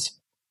it is,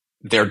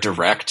 they're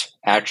direct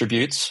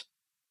attributes,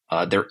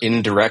 they're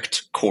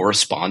indirect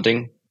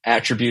corresponding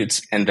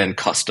attributes, and then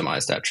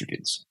customized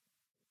attributes.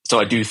 So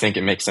I do think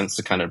it makes sense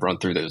to kind of run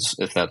through those,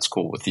 if that's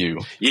cool with you.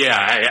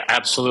 Yeah,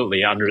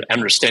 absolutely.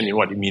 Understanding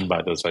what you mean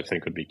by those, I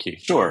think, would be key.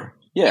 Sure.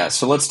 Yeah.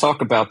 So let's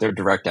talk about their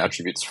direct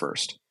attributes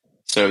first.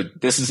 So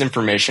this is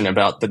information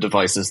about the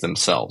devices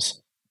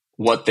themselves,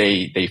 what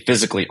they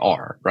physically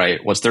are, right?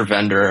 What's their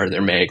vendor,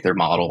 their make, their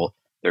model,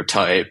 their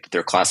type,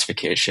 their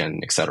classification,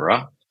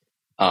 etc.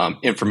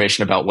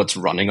 Information about what's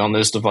running on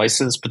those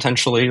devices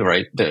potentially,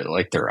 right?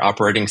 Like their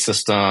operating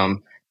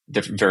system,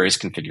 different various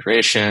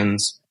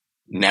configurations,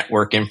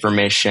 network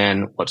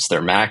information, what's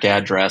their MAC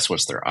address,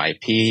 what's their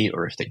IP,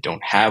 or if they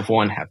don't have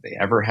one, have they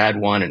ever had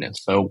one? And if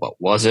so, what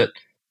was it,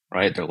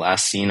 right? Their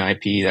last seen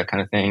IP, that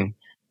kind of thing.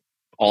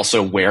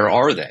 Also, where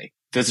are they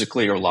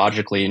physically or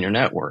logically in your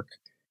network?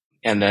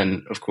 And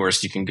then, of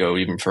course, you can go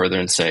even further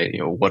and say,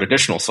 what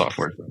additional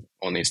software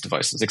on these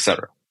devices, et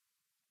cetera.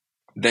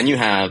 Then you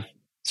have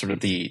sort of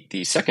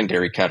the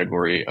secondary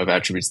category of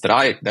attributes that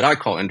I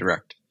call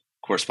indirect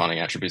corresponding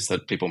attributes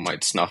that people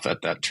might snuff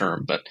at that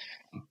term. But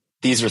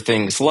these are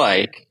things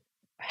like,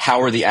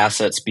 how are the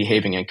assets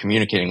behaving and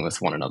communicating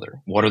with one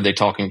another? What are they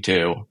talking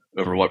to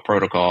over what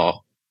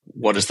protocol?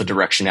 What is the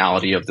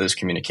directionality of those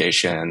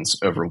communications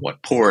over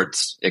what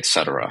ports, et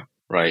cetera,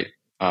 right?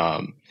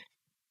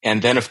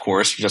 And then, of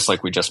course, just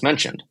like we just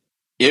mentioned,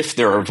 if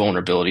there are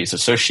vulnerabilities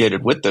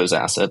associated with those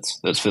assets,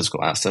 those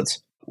physical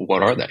assets,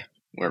 what are they,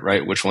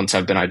 right? Which ones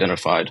have been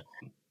identified,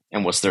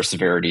 and what's their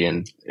severity,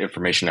 and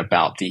information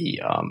about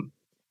the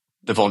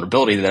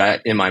vulnerability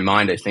that in my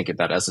mind, I think of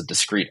that as a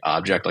discrete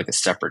object, like a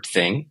separate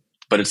thing,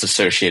 but it's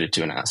associated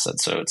to an asset.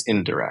 So it's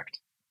indirect.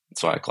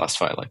 That's why I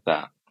classify it like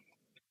that.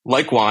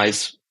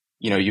 Likewise,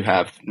 you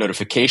have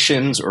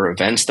notifications or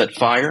events that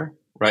fire,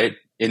 right?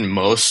 In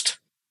most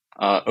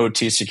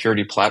OT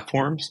security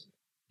platforms.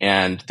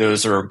 And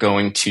those are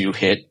going to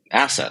hit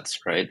assets,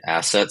 right?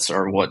 Assets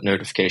are what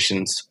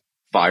notifications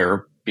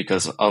fire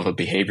because of a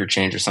behavior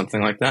change or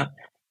something like that.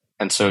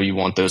 And so you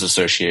want those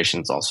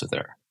associations also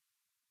there.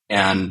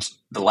 And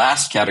the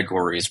last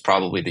category is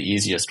probably the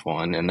easiest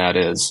one, and that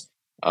is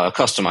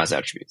customized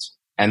attributes.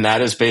 And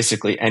that is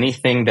basically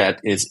anything that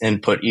is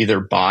input either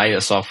by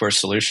a software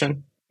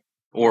solution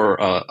or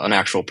an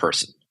actual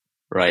person,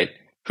 right?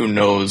 Who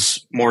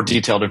knows more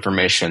detailed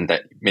information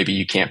that maybe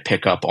you can't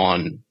pick up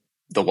on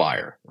the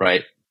wire,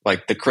 right?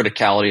 Like the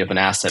criticality of an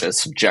asset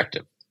is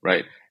subjective,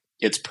 right?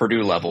 Its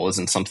Purdue level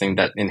isn't something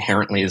that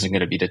inherently isn't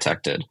going to be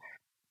detected.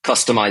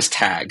 Customized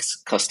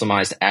tags,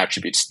 customized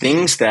attributes,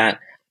 things that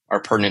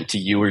are pertinent to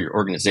you or your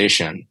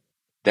organization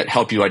that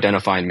help you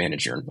identify and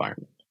manage your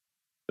environment.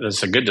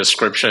 That's a good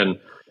description,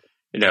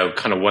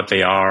 kind of what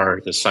they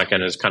are. The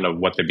second is kind of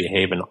what they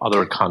behave in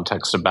other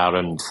contexts about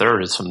them.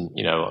 Third is some,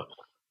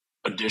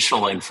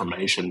 additional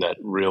information that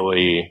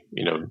really,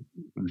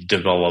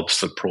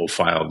 develops the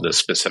profile of the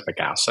specific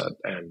asset.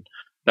 And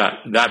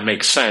that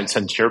makes sense.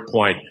 And to your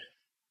point,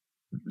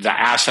 the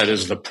asset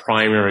is the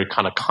primary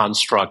kind of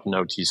construct in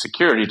OT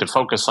security to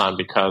focus on,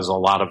 because a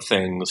lot of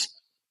things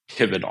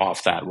pivot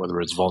off that, whether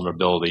it's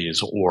vulnerabilities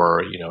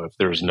or, if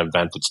there's an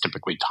event that's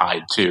typically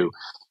tied to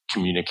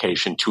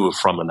communication to or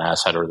from an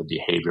asset or the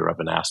behavior of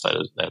an asset.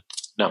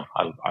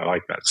 I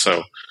like that.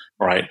 So,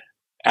 all right.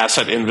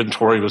 Asset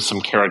inventory with some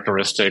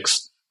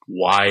characteristics,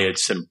 why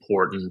it's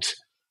important.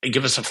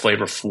 Give us a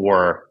flavor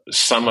for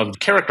some of the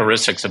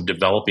characteristics of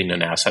developing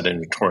an asset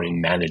inventory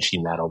and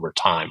managing that over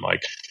time.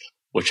 Like,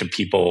 what should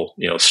people,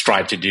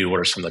 strive to do? What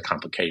are some of the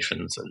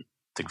complications and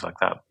things like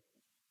that?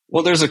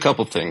 Well, there's a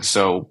couple things.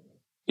 So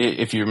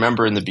if you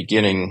remember in the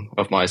beginning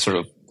of my sort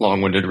of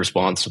long-winded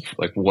response of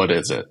like, what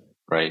is it,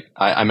 right?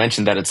 I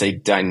mentioned that it's a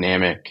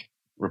dynamic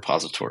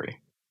repository.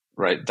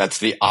 Right. That's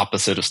the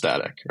opposite of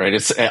static, right?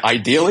 It's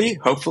ideally,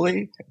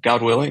 hopefully,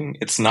 God willing,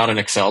 it's not an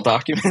Excel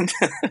document,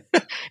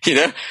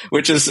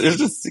 which is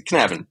just, it can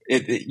happen.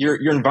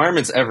 Your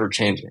environment's ever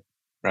changing,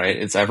 right?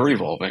 It's ever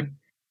evolving.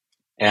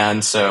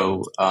 And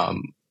so,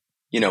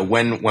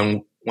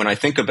 when I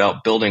think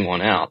about building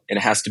one out, it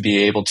has to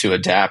be able to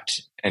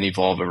adapt and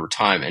evolve over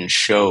time and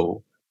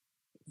show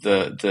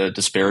the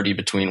disparity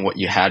between what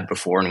you had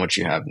before and what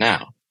you have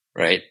now.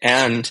 Right.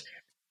 And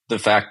the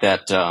fact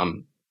that,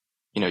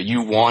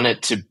 you want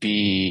it to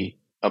be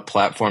a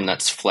platform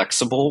that's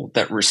flexible,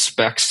 that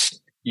respects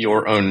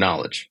your own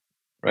knowledge,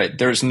 right?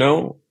 There's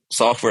no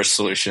software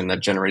solution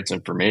that generates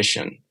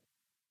information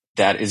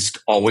that is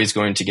always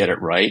going to get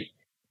it right.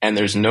 And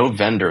there's no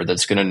vendor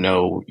that's going to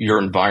know your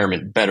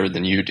environment better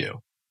than you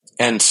do.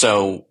 And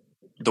so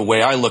the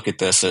way I look at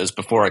this is,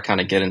 before I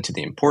kind of get into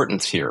the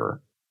importance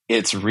here,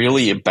 it's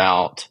really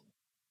about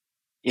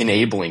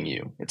enabling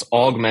you. It's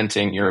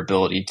augmenting your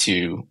ability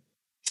to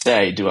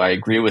say, do I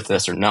agree with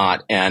this or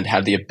not? And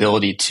have the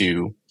ability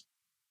to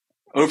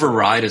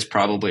override is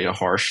probably a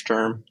harsh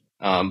term,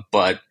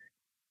 but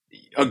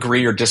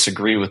agree or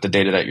disagree with the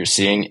data that you're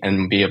seeing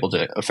and be able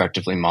to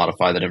effectively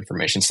modify that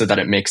information so that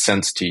it makes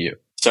sense to you.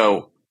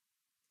 So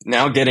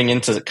now getting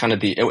into kind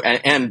of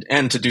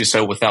and to do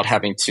so without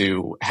having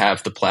to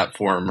have the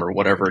platform or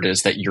whatever it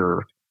is that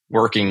you're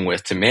working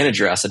with to manage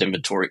your asset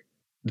inventory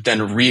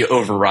then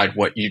re-override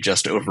what you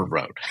just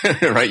overrode,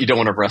 right? You don't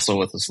want to wrestle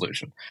with the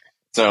solution.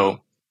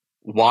 So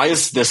why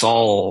is this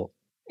all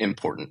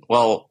important?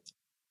 Well,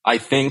 I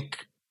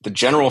think the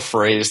general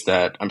phrase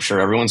that I'm sure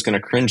everyone's going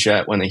to cringe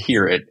at when they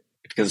hear it,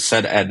 because it's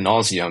said ad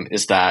nauseum,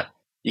 is that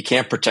you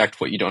can't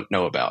protect what you don't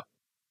know about.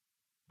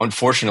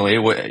 Unfortunately,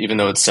 even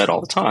though it's said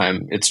all the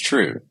time, it's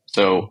true.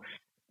 So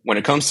when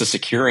it comes to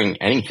securing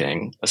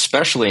anything,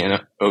 especially in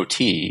an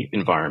OT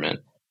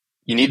environment,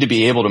 you need to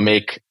be able to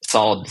make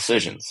solid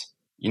decisions.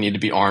 You need to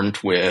be armed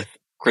with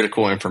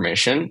critical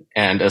information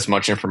and as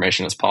much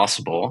information as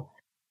possible.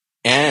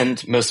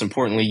 And most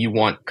importantly, you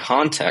want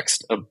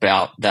context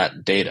about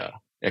that data.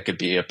 It could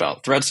be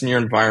about threats in your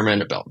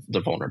environment, about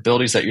the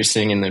vulnerabilities that you're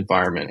seeing in the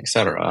environment, et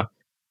cetera.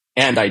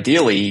 And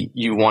ideally,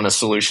 you want a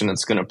solution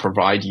that's going to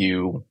provide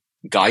you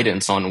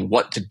guidance on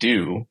what to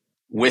do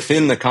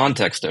within the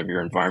context of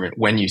your environment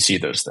when you see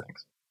those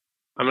things.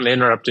 I'm going to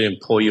interrupt you and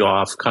pull you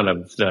off kind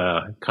of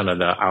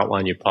the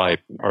outline you probably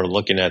are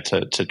looking at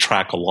to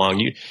track along.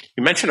 You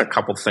mentioned a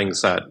couple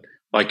things that,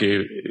 like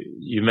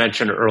you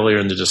mentioned earlier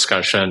in the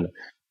discussion,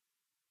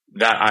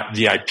 that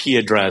the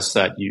IP address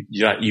that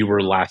you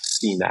were last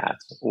seen at,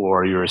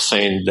 or you were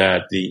saying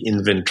that the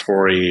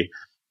inventory,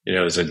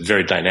 is a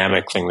very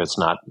dynamic thing that's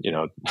not,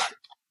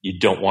 you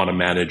don't want to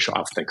manage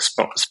off the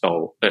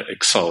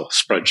Excel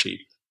spreadsheet.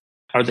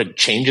 Are the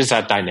changes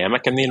that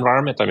dynamic in the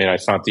environment? I mean, I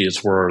thought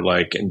these were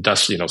like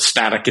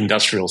static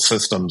industrial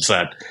systems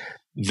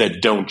that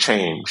don't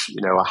change.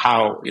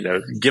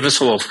 Give us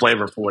a little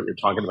flavor for what you're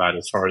talking about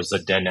as far as the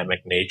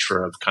dynamic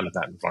nature of kind of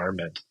that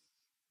environment.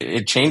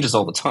 It changes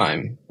all the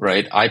time,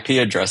 right?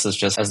 IP addresses,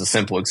 just as a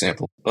simple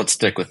example, let's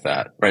stick with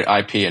that,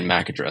 right? IP and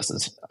MAC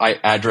addresses,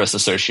 address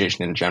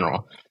association in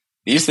general.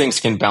 These things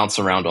can bounce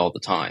around all the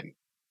time,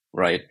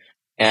 right?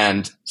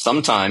 And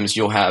sometimes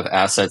you'll have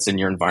assets in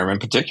your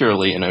environment,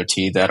 particularly in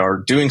OT, that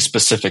are doing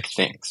specific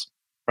things,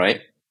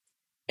 right?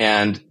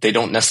 And they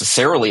don't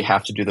necessarily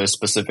have to do those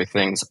specific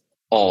things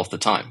all of the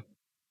time.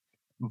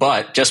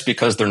 But just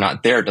because they're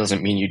not there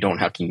doesn't mean you don't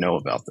have to know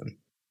about them.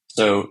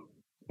 So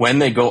when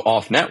they go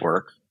off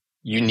network,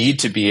 you need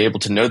to be able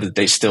to know that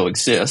they still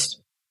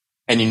exist,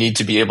 and you need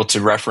to be able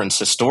to reference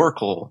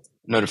historical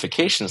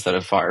notifications that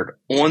have fired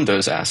on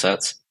those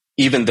assets,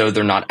 even though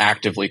they're not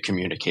actively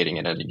communicating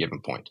at any given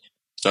point.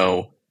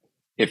 So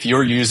if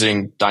you're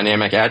using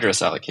dynamic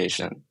address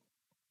allocation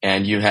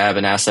and you have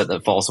an asset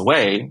that falls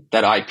away,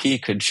 that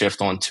IP could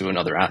shift onto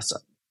another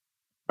asset,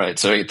 right?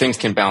 So things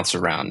can bounce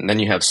around. And then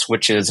you have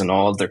switches and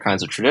all of their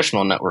kinds of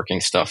traditional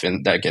networking stuff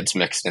that gets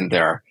mixed in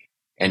there.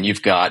 And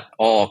you've got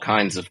all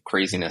kinds of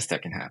craziness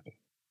that can happen.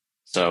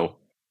 So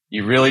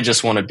you really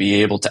just want to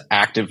be able to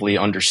actively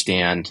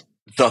understand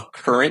the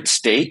current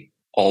state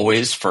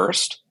always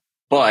first,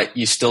 but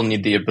you still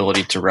need the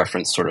ability to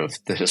reference sort of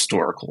the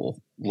historical,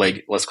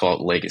 let's call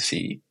it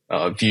legacy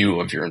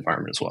view of your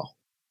environment as well.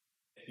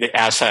 The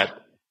asset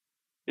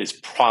is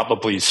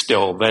probably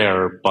still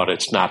there, but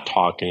it's not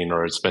talking,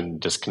 or it's been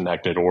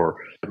disconnected, or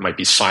it might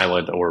be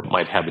silent, or it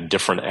might have a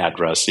different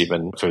address.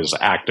 Even if it was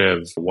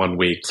active 1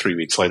 week, 3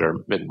 weeks later,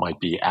 it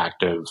might be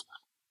active,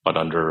 but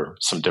under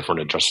some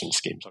different addressing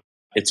schemes.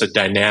 It's a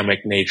dynamic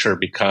nature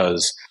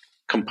because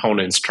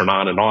components turn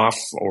on and off,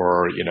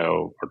 or,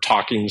 are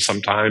talking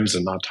sometimes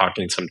and not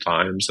talking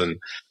sometimes, and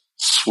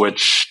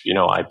switch,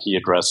 IP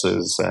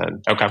addresses.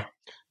 And okay.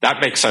 That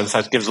makes sense.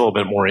 That gives a little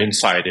bit more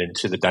insight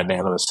into the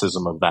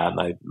dynamicism of that. And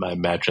I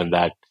imagine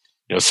that,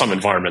 some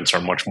environments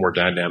are much more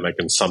dynamic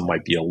and some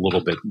might be a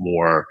little bit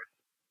more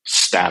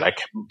static,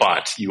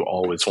 but you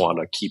always want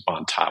to keep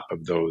on top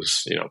of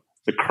those,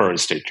 the current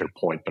state to your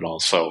point, but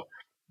also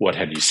what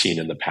have you seen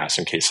in the past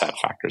in case that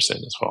factors in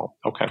as well.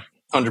 Okay.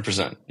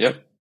 100%.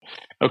 Yep.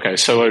 Okay.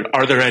 So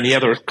are there any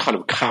other kind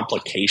of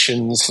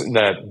complications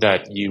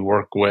that you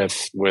work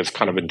with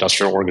kind of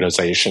industrial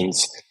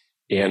organizations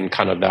in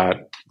kind of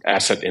that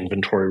asset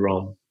inventory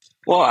realm?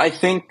 Well, I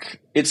think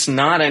it's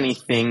not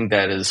anything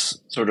that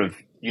is sort of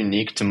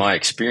unique to my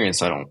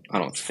experience. I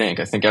don't think.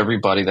 I think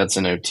everybody that's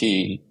in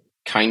OT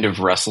kind of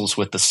wrestles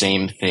with the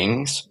same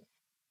things.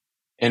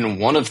 And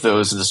one of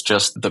those is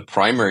just the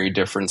primary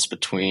difference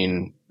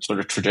between sort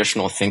of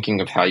traditional thinking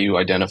of how you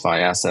identify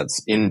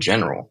assets in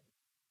general.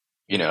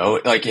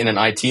 Like in an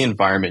IT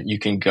environment, you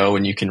can go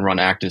and you can run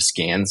active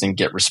scans and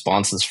get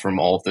responses from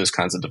all of those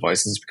kinds of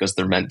devices because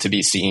they're meant to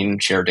be seen,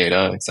 share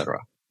data, etc.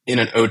 In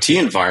an OT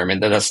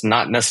environment, that's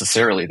not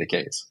necessarily the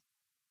case.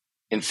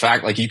 In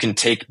fact, like you can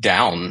take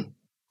down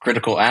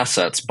critical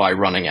assets by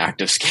running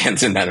active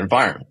scans in that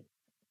environment.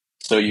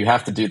 So you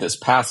have to do this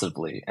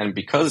passively. And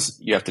because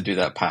you have to do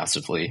that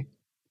passively,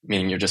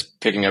 meaning you're just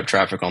picking up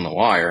traffic on the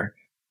wire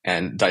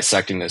and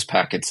dissecting those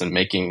packets and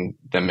making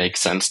them make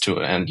sense to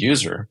an end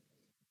user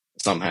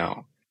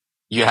somehow,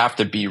 you have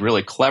to be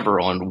really clever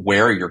on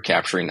where you're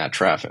capturing that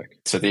traffic.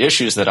 So the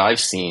issues that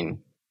I've seen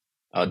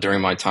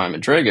during my time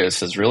at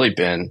Dragos has really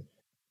been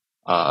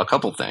a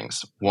couple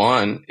things.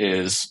 One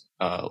is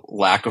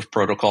lack of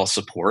protocol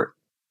support,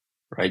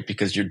 right?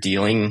 Because you're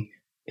dealing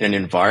in an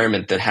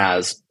environment that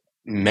has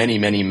many,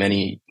 many,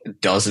 many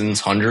dozens,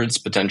 hundreds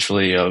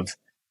potentially of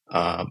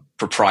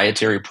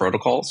proprietary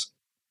protocols.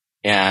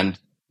 And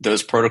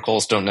those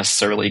protocols don't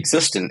necessarily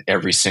exist in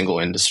every single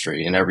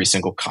industry, in every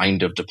single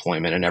kind of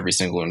deployment, in every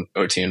single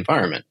OT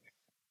environment.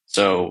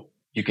 So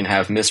you can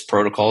have missed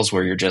protocols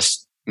where you're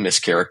just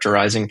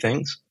mischaracterizing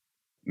things.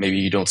 Maybe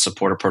you don't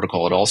support a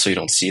protocol at all, so you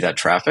don't see that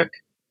traffic.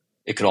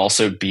 It could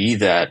also be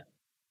that,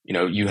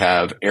 you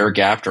have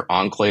air-gapped or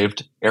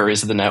enclaved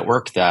areas of the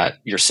network that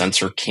your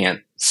sensor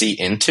can't see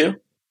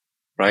into,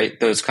 right?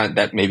 Those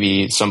that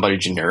maybe somebody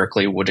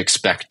generically would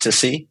expect to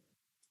see.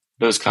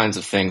 Those kinds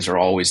of things are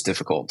always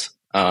difficult.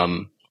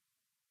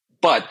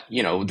 But,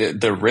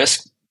 the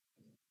risk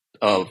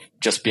of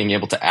just being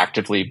able to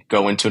actively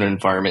go into an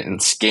environment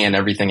and scan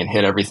everything and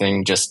hit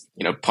everything, just,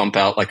 pump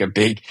out like a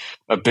big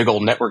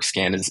old network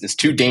scan is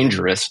too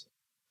dangerous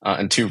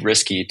and too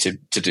risky to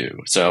do.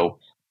 So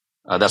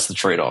that's the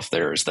trade-off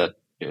there, is that,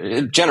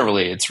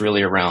 generally, it's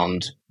really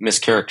around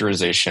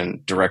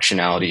mischaracterization,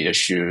 directionality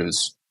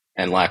issues,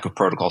 and lack of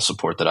protocol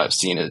support that I've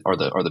seen are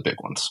the big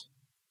ones.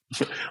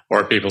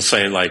 Or people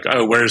saying like,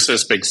 "Oh, where's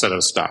this big set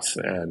of stuff?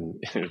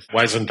 And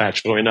why isn't that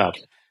showing up?"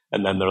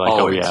 And then they're like,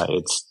 "Oh yeah,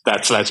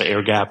 that's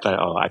air gap.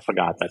 Oh, I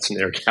forgot that's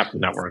an air gap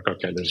network."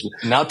 Okay, there's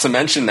not to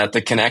mention that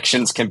the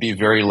connections can be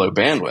very low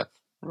bandwidth,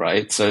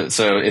 right? So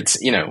it's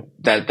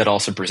that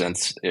also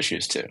presents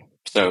issues too.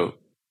 So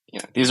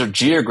these are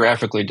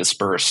geographically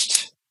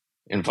dispersed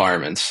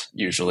environments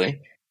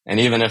usually, and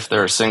even if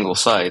they're single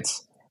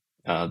sites,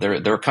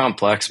 they're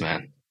complex,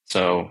 man.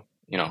 So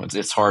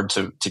it's hard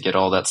to get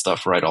all that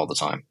stuff right all the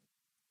time.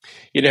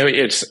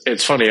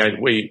 It's funny.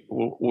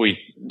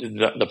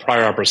 The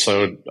prior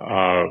episode,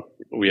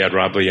 we had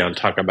Rob Leon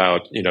talk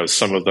about,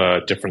 some of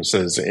the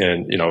differences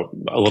in,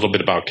 a little bit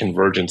about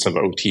convergence of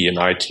OT and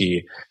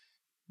IT.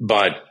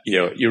 But,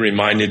 you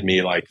reminded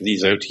me like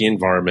these OT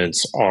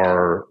environments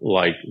are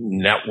like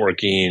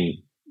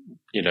networking,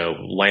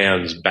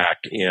 lands back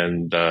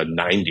in the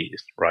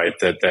 90s, right?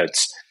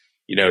 That's,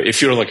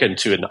 if you're looking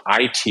to an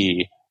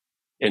IT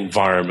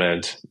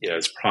environment,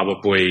 it's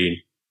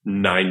probably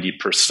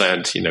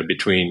 90%,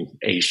 between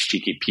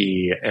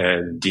HTTP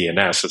and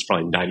DNS, it's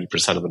probably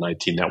 90% of an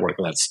IT network.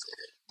 And that's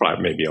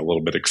probably maybe a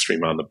little bit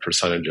extreme on the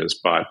percentages.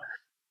 But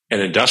in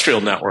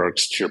industrial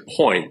networks, to your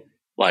point,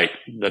 like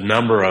the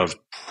number of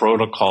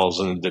protocols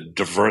and the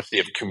diversity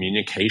of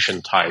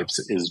communication types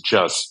is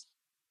just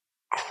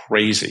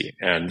crazy.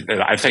 And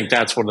I think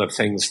that's one of the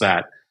things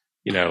that,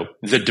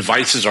 the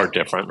devices are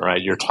different, right?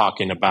 When you're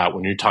talking about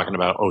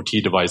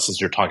OT devices,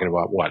 you're talking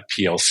about what?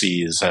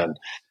 PLCs and,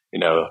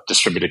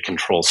 distributed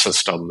control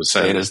systems.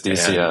 SCADA's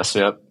DCS,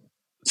 yep.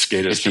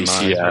 SCADA's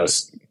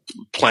DCS,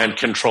 plant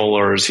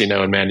controllers, in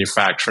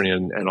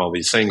manufacturing and all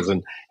these things.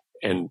 And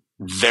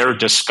their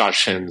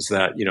discussions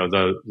that,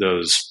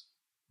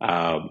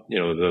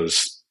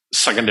 those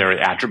secondary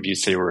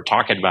attributes they were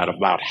talking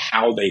about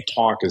how they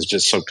talk is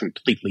just so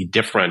completely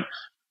different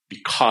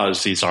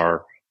because these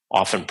are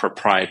often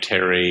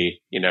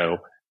proprietary,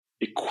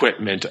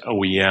 equipment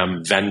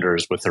OEM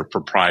vendors with their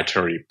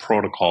proprietary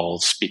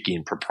protocols,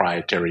 speaking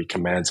proprietary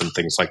commands and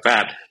things like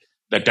that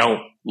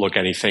don't look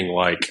anything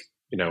like,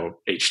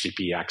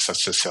 HTTP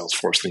access to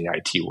Salesforce in the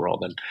IT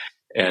world.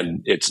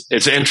 And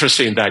it's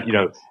interesting that,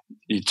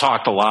 you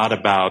talked a lot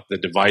about the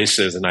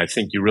devices, and I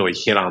think you really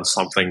hit on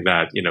something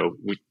that,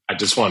 I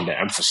just wanted to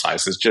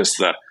emphasize is just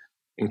the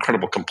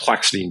incredible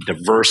complexity and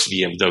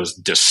diversity of those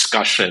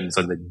discussions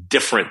and the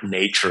different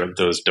nature of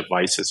those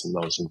devices in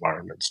those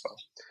environments. So.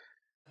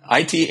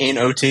 IT ain't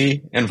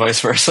OT and vice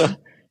versa,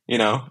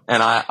 and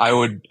I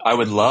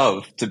would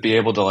love to be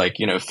able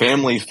to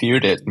family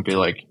feud it and be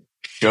like,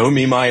 show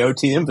me my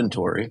OT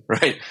inventory,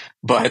 right?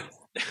 But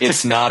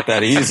it's not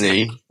that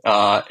easy.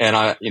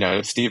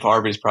 And Steve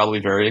Harvey's probably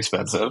very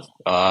expensive.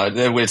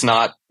 It's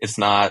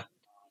not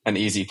an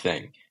easy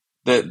thing.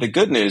 The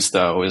good news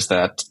though is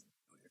that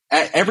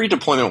at every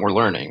deployment we're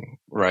learning,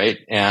 right?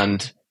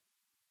 And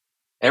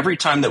every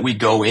time that we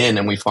go in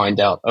and we find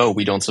out, oh,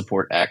 we don't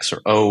support X,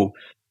 or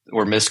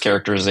we're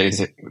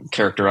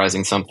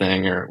mischaracterizing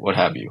something or what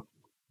have you,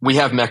 we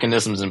have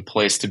mechanisms in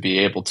place to be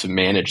able to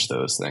manage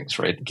those things,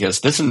 right?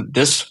 Because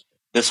this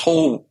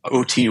whole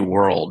OT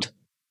world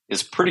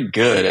is pretty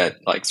good at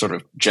sort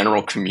of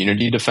general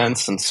community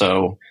defense. And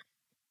so,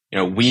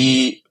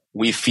 we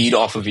feed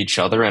off of each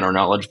other and our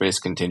knowledge base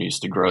continues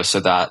to grow so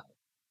that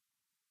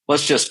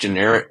let's just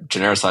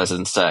genericize it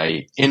and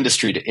say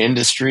industry to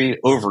industry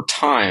over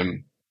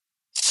time,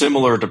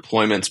 similar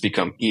deployments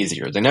become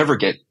easier. They never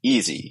get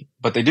easy,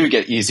 but they do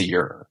get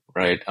easier,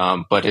 right?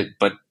 But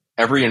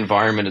every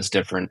environment is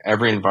different.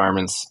 Every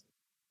environment's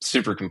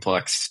super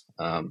complex.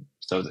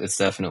 So it's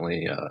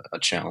definitely a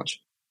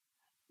challenge.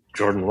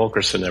 Jordan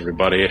Wilkerson,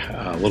 everybody.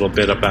 A little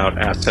bit about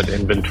asset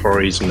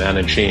inventories,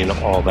 managing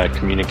all that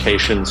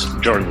communications.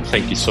 Jordan,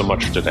 thank you so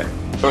much today.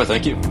 Sure,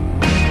 thank you.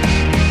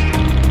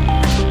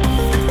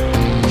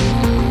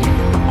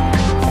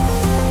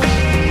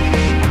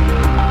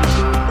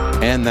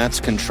 And that's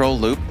Control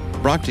Loop,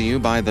 brought to you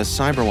by the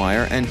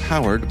Cyberwire and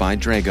powered by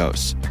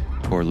Dragos.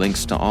 For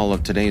links to all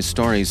of today's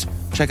stories,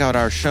 check out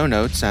our show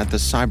notes at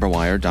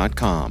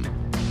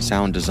thecyberwire.com.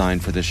 Sound design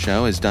for this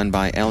show is done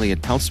by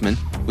Elliot Peltzman,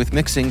 with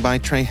mixing by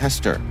Trey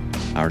Hester.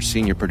 Our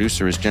senior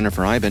producer is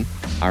Jennifer Iben.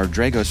 Our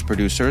Dragos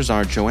producers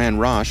are Joanne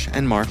Roche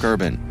and Mark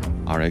Urban.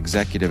 Our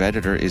executive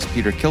editor is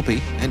Peter Kilpie,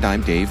 and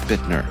I'm Dave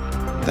Bittner.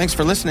 Thanks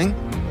for listening.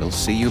 We'll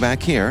see you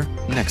back here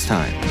next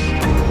time.